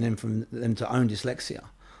hurt, and then from them to own dyslexia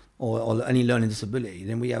or any learning disability,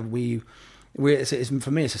 then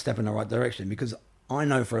for me it's a step in the right direction, because I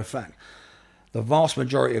know for a fact the vast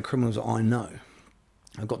majority of criminals that I know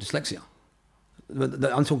have got dyslexia.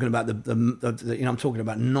 I'm talking about I'm talking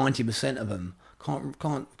about 90% of them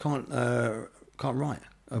can't write,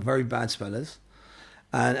 are very bad spellers,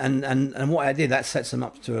 and what I did, that sets them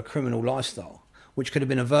up to a criminal lifestyle, which could have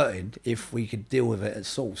been averted if we could deal with it at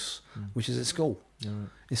source, which is at school. Yeah, right.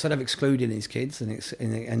 Instead of excluding these kids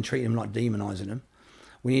and treating them like demonising them,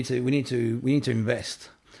 we need to invest.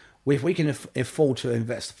 If we can afford to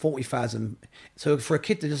invest 40,000, so for a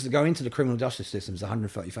kid to just go into the criminal justice system is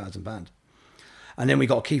 £130,000. And then we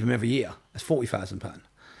got to keep them every year. That's £40,000.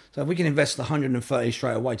 So if we can invest 130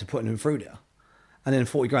 straight away to putting them through there, and then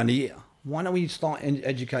 40 grand a year, why don't we start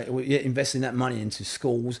investing that money into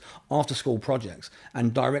schools, after school projects,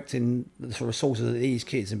 and directing the resources of these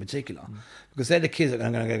kids in particular, because they're the kids that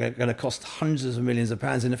are going to cost hundreds of millions of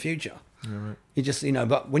pounds in the future. Yeah, right. You just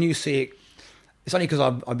but when you see it, it's only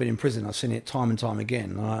because I've been in prison. I've seen it time and time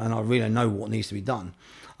again, and I really know what needs to be done.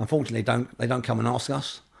 Unfortunately, they don't come and ask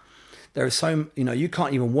us. There is you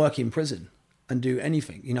can't even work in prison and do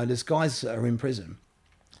anything. There's guys that are in prison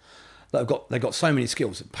that they've got so many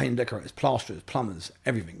skills: paint decorators, plasterers, plumbers,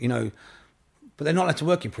 everything. But they're not allowed to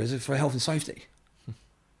work in prison for health and safety.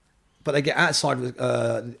 But they get outside with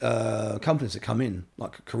companies that come in,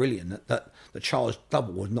 like Carillion, that charge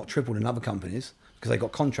double or not triple than other companies, because they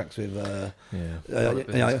got contracts with Private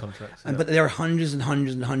business contracts, but there are hundreds and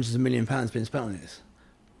hundreds and hundreds of £1 million being spent on this.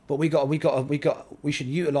 But we should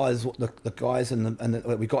utilise the guys and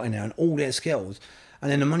that we got in there and all their skills,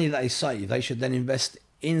 and then the money that they save, they should then invest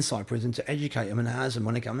inside prison to educate them and house them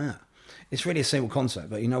when they come out. It's really a simple concept,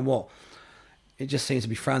 but you know what? It just seems to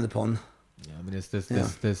be frowned upon. Yeah, I mean,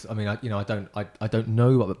 there's. I mean, I don't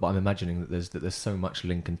know, but I'm imagining that there's so much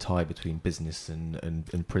link and tie between business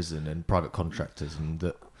and prison and private contractors, and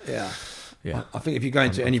that. Yeah, yeah. I think if you go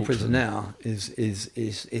into any prison now, is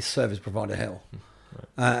service provider hell.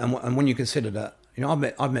 Right. And when you consider that,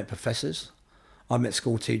 I've met professors, I've met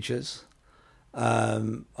school teachers,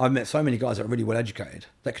 I've met so many guys that are really well educated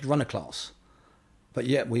that could run a class, but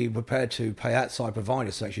yet we were prepared to pay outside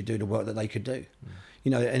providers to actually do the work that they could do.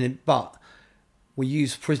 But we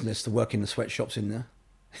use prisoners to work in the sweatshops in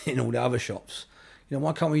all the other shops.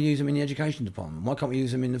 Why can't we use them in the education department? Why can't we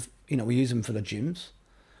use them we use them for the gyms?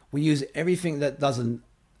 We use everything that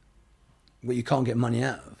what you can't get money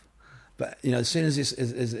out of. But, as soon as this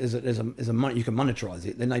is a money, you can monetize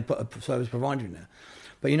it, then they put a service provider in there.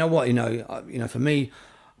 But you know what, for me,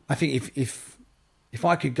 I think if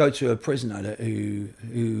I could go to a prisoner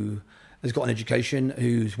who has got an education,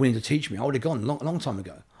 who's willing to teach me, I would have gone a long time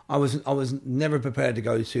ago. I was never prepared to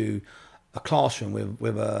go to a classroom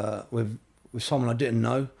with someone I didn't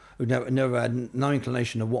know, who never had no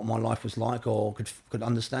inclination of what my life was like or could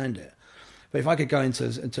understand it. But if I could go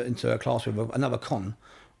into a class with another con,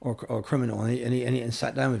 or a criminal, and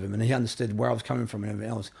sat down with him, and he understood where I was coming from and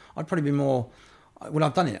everything else, I'd probably be more. Well,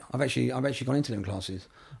 I've done it. I've actually gone into them classes.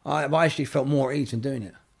 I actually felt more at ease in doing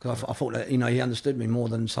it because I thought that he understood me more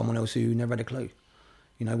than someone else who never had a clue.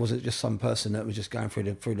 Was it just some person that was just going through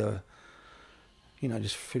the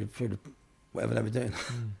whatever they were doing,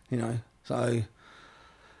 So,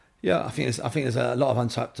 yeah, I think there's a lot of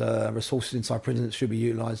untapped resources inside prison that should be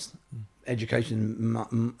utilised. Education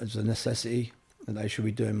is a necessity, and they should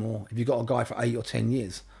be doing more. If you've got a guy for 8 or 10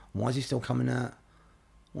 years, why is he still coming out?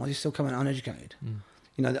 Why is he still coming out uneducated?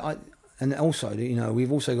 And also,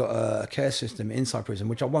 we've also got a care system inside prison,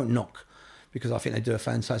 which I won't knock, because I think they do a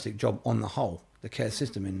fantastic job on the whole, the care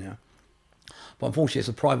system in there. But unfortunately, it's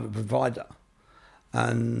a private provider,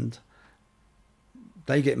 and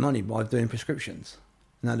they get money by doing prescriptions.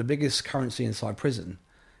 Now, the biggest currency inside prison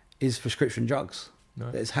is prescription drugs.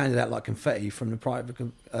 Right. It's handed out like confetti from the private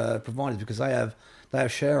providers, because they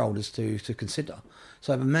have shareholders to consider.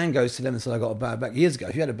 So if a man goes to them and says, "I got a bad back," years ago,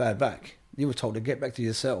 if you had a bad back, you were told to get back to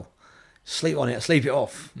your cell, sleep on it, sleep it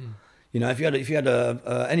off. If you had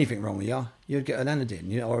anything wrong with you, you'd get an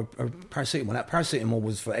Anadin, or a paracetamol. That paracetamol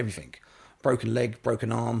was for everything: broken leg,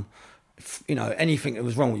 broken arm, anything that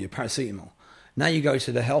was wrong with you, paracetamol. Now you go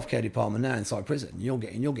to the healthcare department now inside prison, you're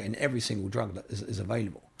getting every single drug that is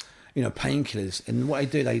available. Painkillers, and what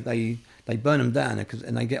they do, they burn them down,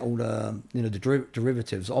 and they get all the the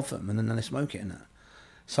derivatives of them, and then they smoke it in that.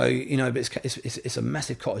 So but it's a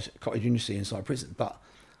massive cottage industry inside prison, but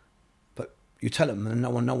you tell them, and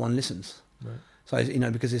no one listens. Right. So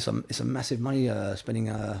because it's a massive money spending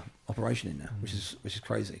operation in there, which is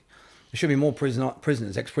crazy. There should be more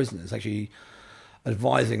ex-prisoners actually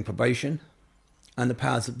advising probation and the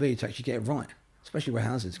powers that be to actually get it right, especially where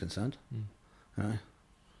housing is concerned.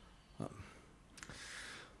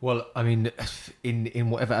 Well, I mean, in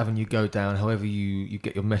whatever avenue you go down, however you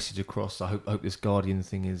get your message across, I hope this Guardian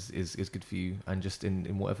thing is good for you, and just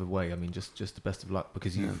in whatever way. I mean, just the best of luck,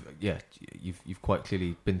 because you've quite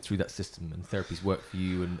clearly been through that system, and therapy's worked for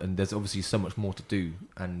you, and there's obviously so much more to do.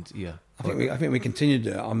 And I think we continue to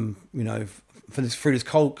do it. Through this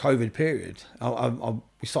COVID period,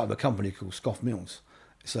 we started a company called Scoff Meals.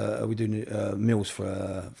 We do meals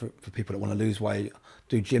for people that want to lose weight,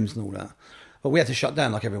 do gyms and all that. But we had to shut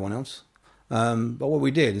down like everyone else. But what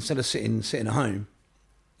we did, instead of sitting at home,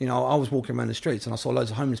 I was walking around the streets and I saw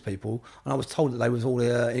loads of homeless people, and I was told that they was all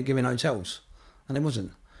giving hotels, and it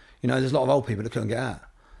wasn't. There's a lot of old people that couldn't get out.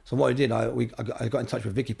 So what I did, I got in touch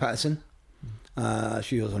with Vicky Patterson.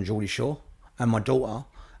 She was on Geordie Shore, and my daughter,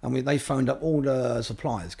 and they phoned up all the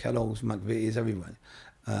suppliers, Kellogg's, McVitie's, everywhere.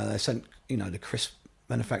 They sent, the crisp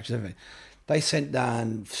manufacturers, everything. They sent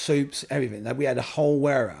down soups, everything. We had a whole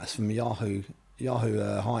warehouse from Yahoo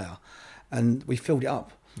Hire, and we filled it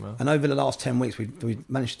up. Wow. And over the last 10 weeks, we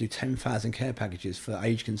managed to do 10,000 care packages for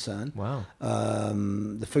Age Concern. Wow.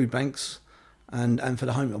 The food banks, and for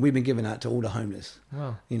the homeless. We've been giving out to all the homeless.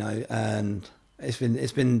 Wow. And it's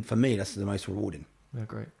been for me, that's the most rewarding. Yeah,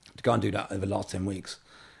 great. To go and do that over the last 10 weeks,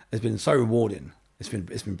 it's been so rewarding. It's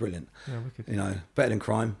been brilliant. Yeah, wicked. Better than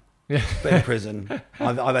crime. Yeah. Better than prison.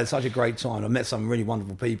 I've had such a great time. I've met some really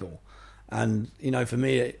wonderful people, and for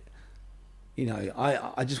me,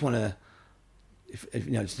 I just want to,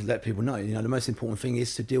 just to let people know, the most important thing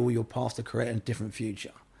is to deal with your past to create a different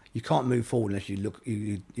future. You can't move forward unless you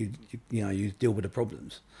deal with the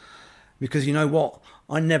problems. Because you know what,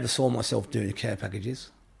 I never saw myself doing care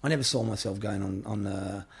packages. I never saw myself going on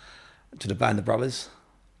to the Band of Brothers,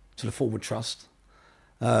 to the Forward Trust,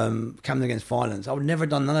 Camden Against Violence. I would never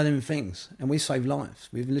have done none of them things, and we saved lives.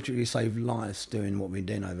 We've literally saved lives doing what we've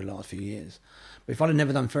been doing over the last few years. But if I'd have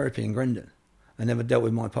never done therapy in Grendon and never dealt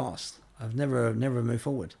with my past, I've never moved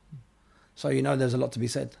forward. So there's a lot to be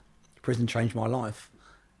said. Prison changed my life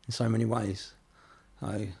in so many ways.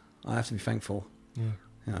 I have to be thankful.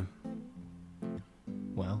 Yeah.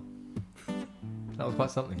 Wow. That was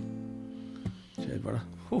quite something. Cheers, brother.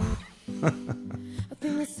 I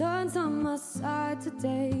think the sun's on my side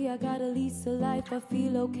today. I got a lease of life, I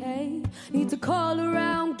feel okay. Need to call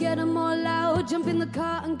around, get them all out, jump in the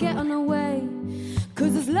car and get on the way.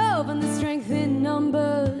 Cause there's love and the strength in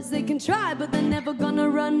numbers. They can try but they're never gonna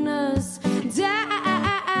run us down.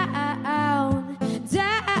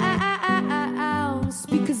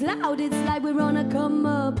 Speakers loud, it's like we're on a come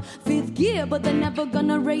up. Fifth gear but they're never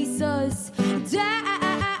gonna race us down.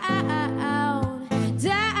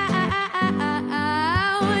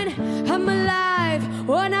 I'm alive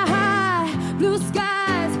on a high, blue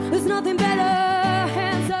skies, there's nothing better.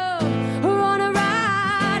 Hands up, we're on a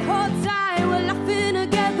ride, hold tight, we're laughing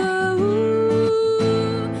together.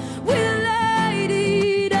 Ooh, we'll light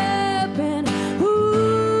it up, and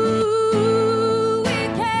ooh,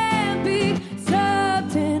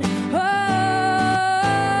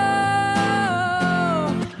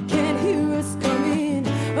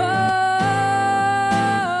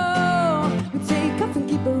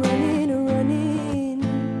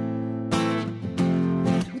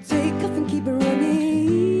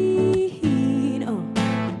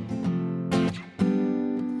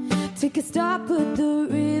 Take a stop at the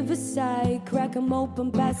riverside, crack 'em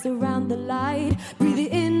open, pass around the light. Breathe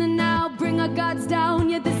it in and out, bring our guards down.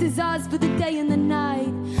 Yeah, this is ours for the day and the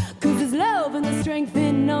night. Cause there's love and the strength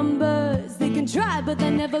in numbers. They can try, but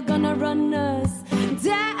they're never gonna run us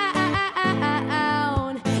down.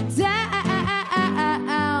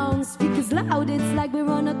 Speakers loud, it's like we're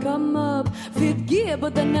on a come up. Fifth gear,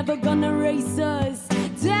 but they're never gonna race us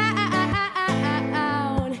down.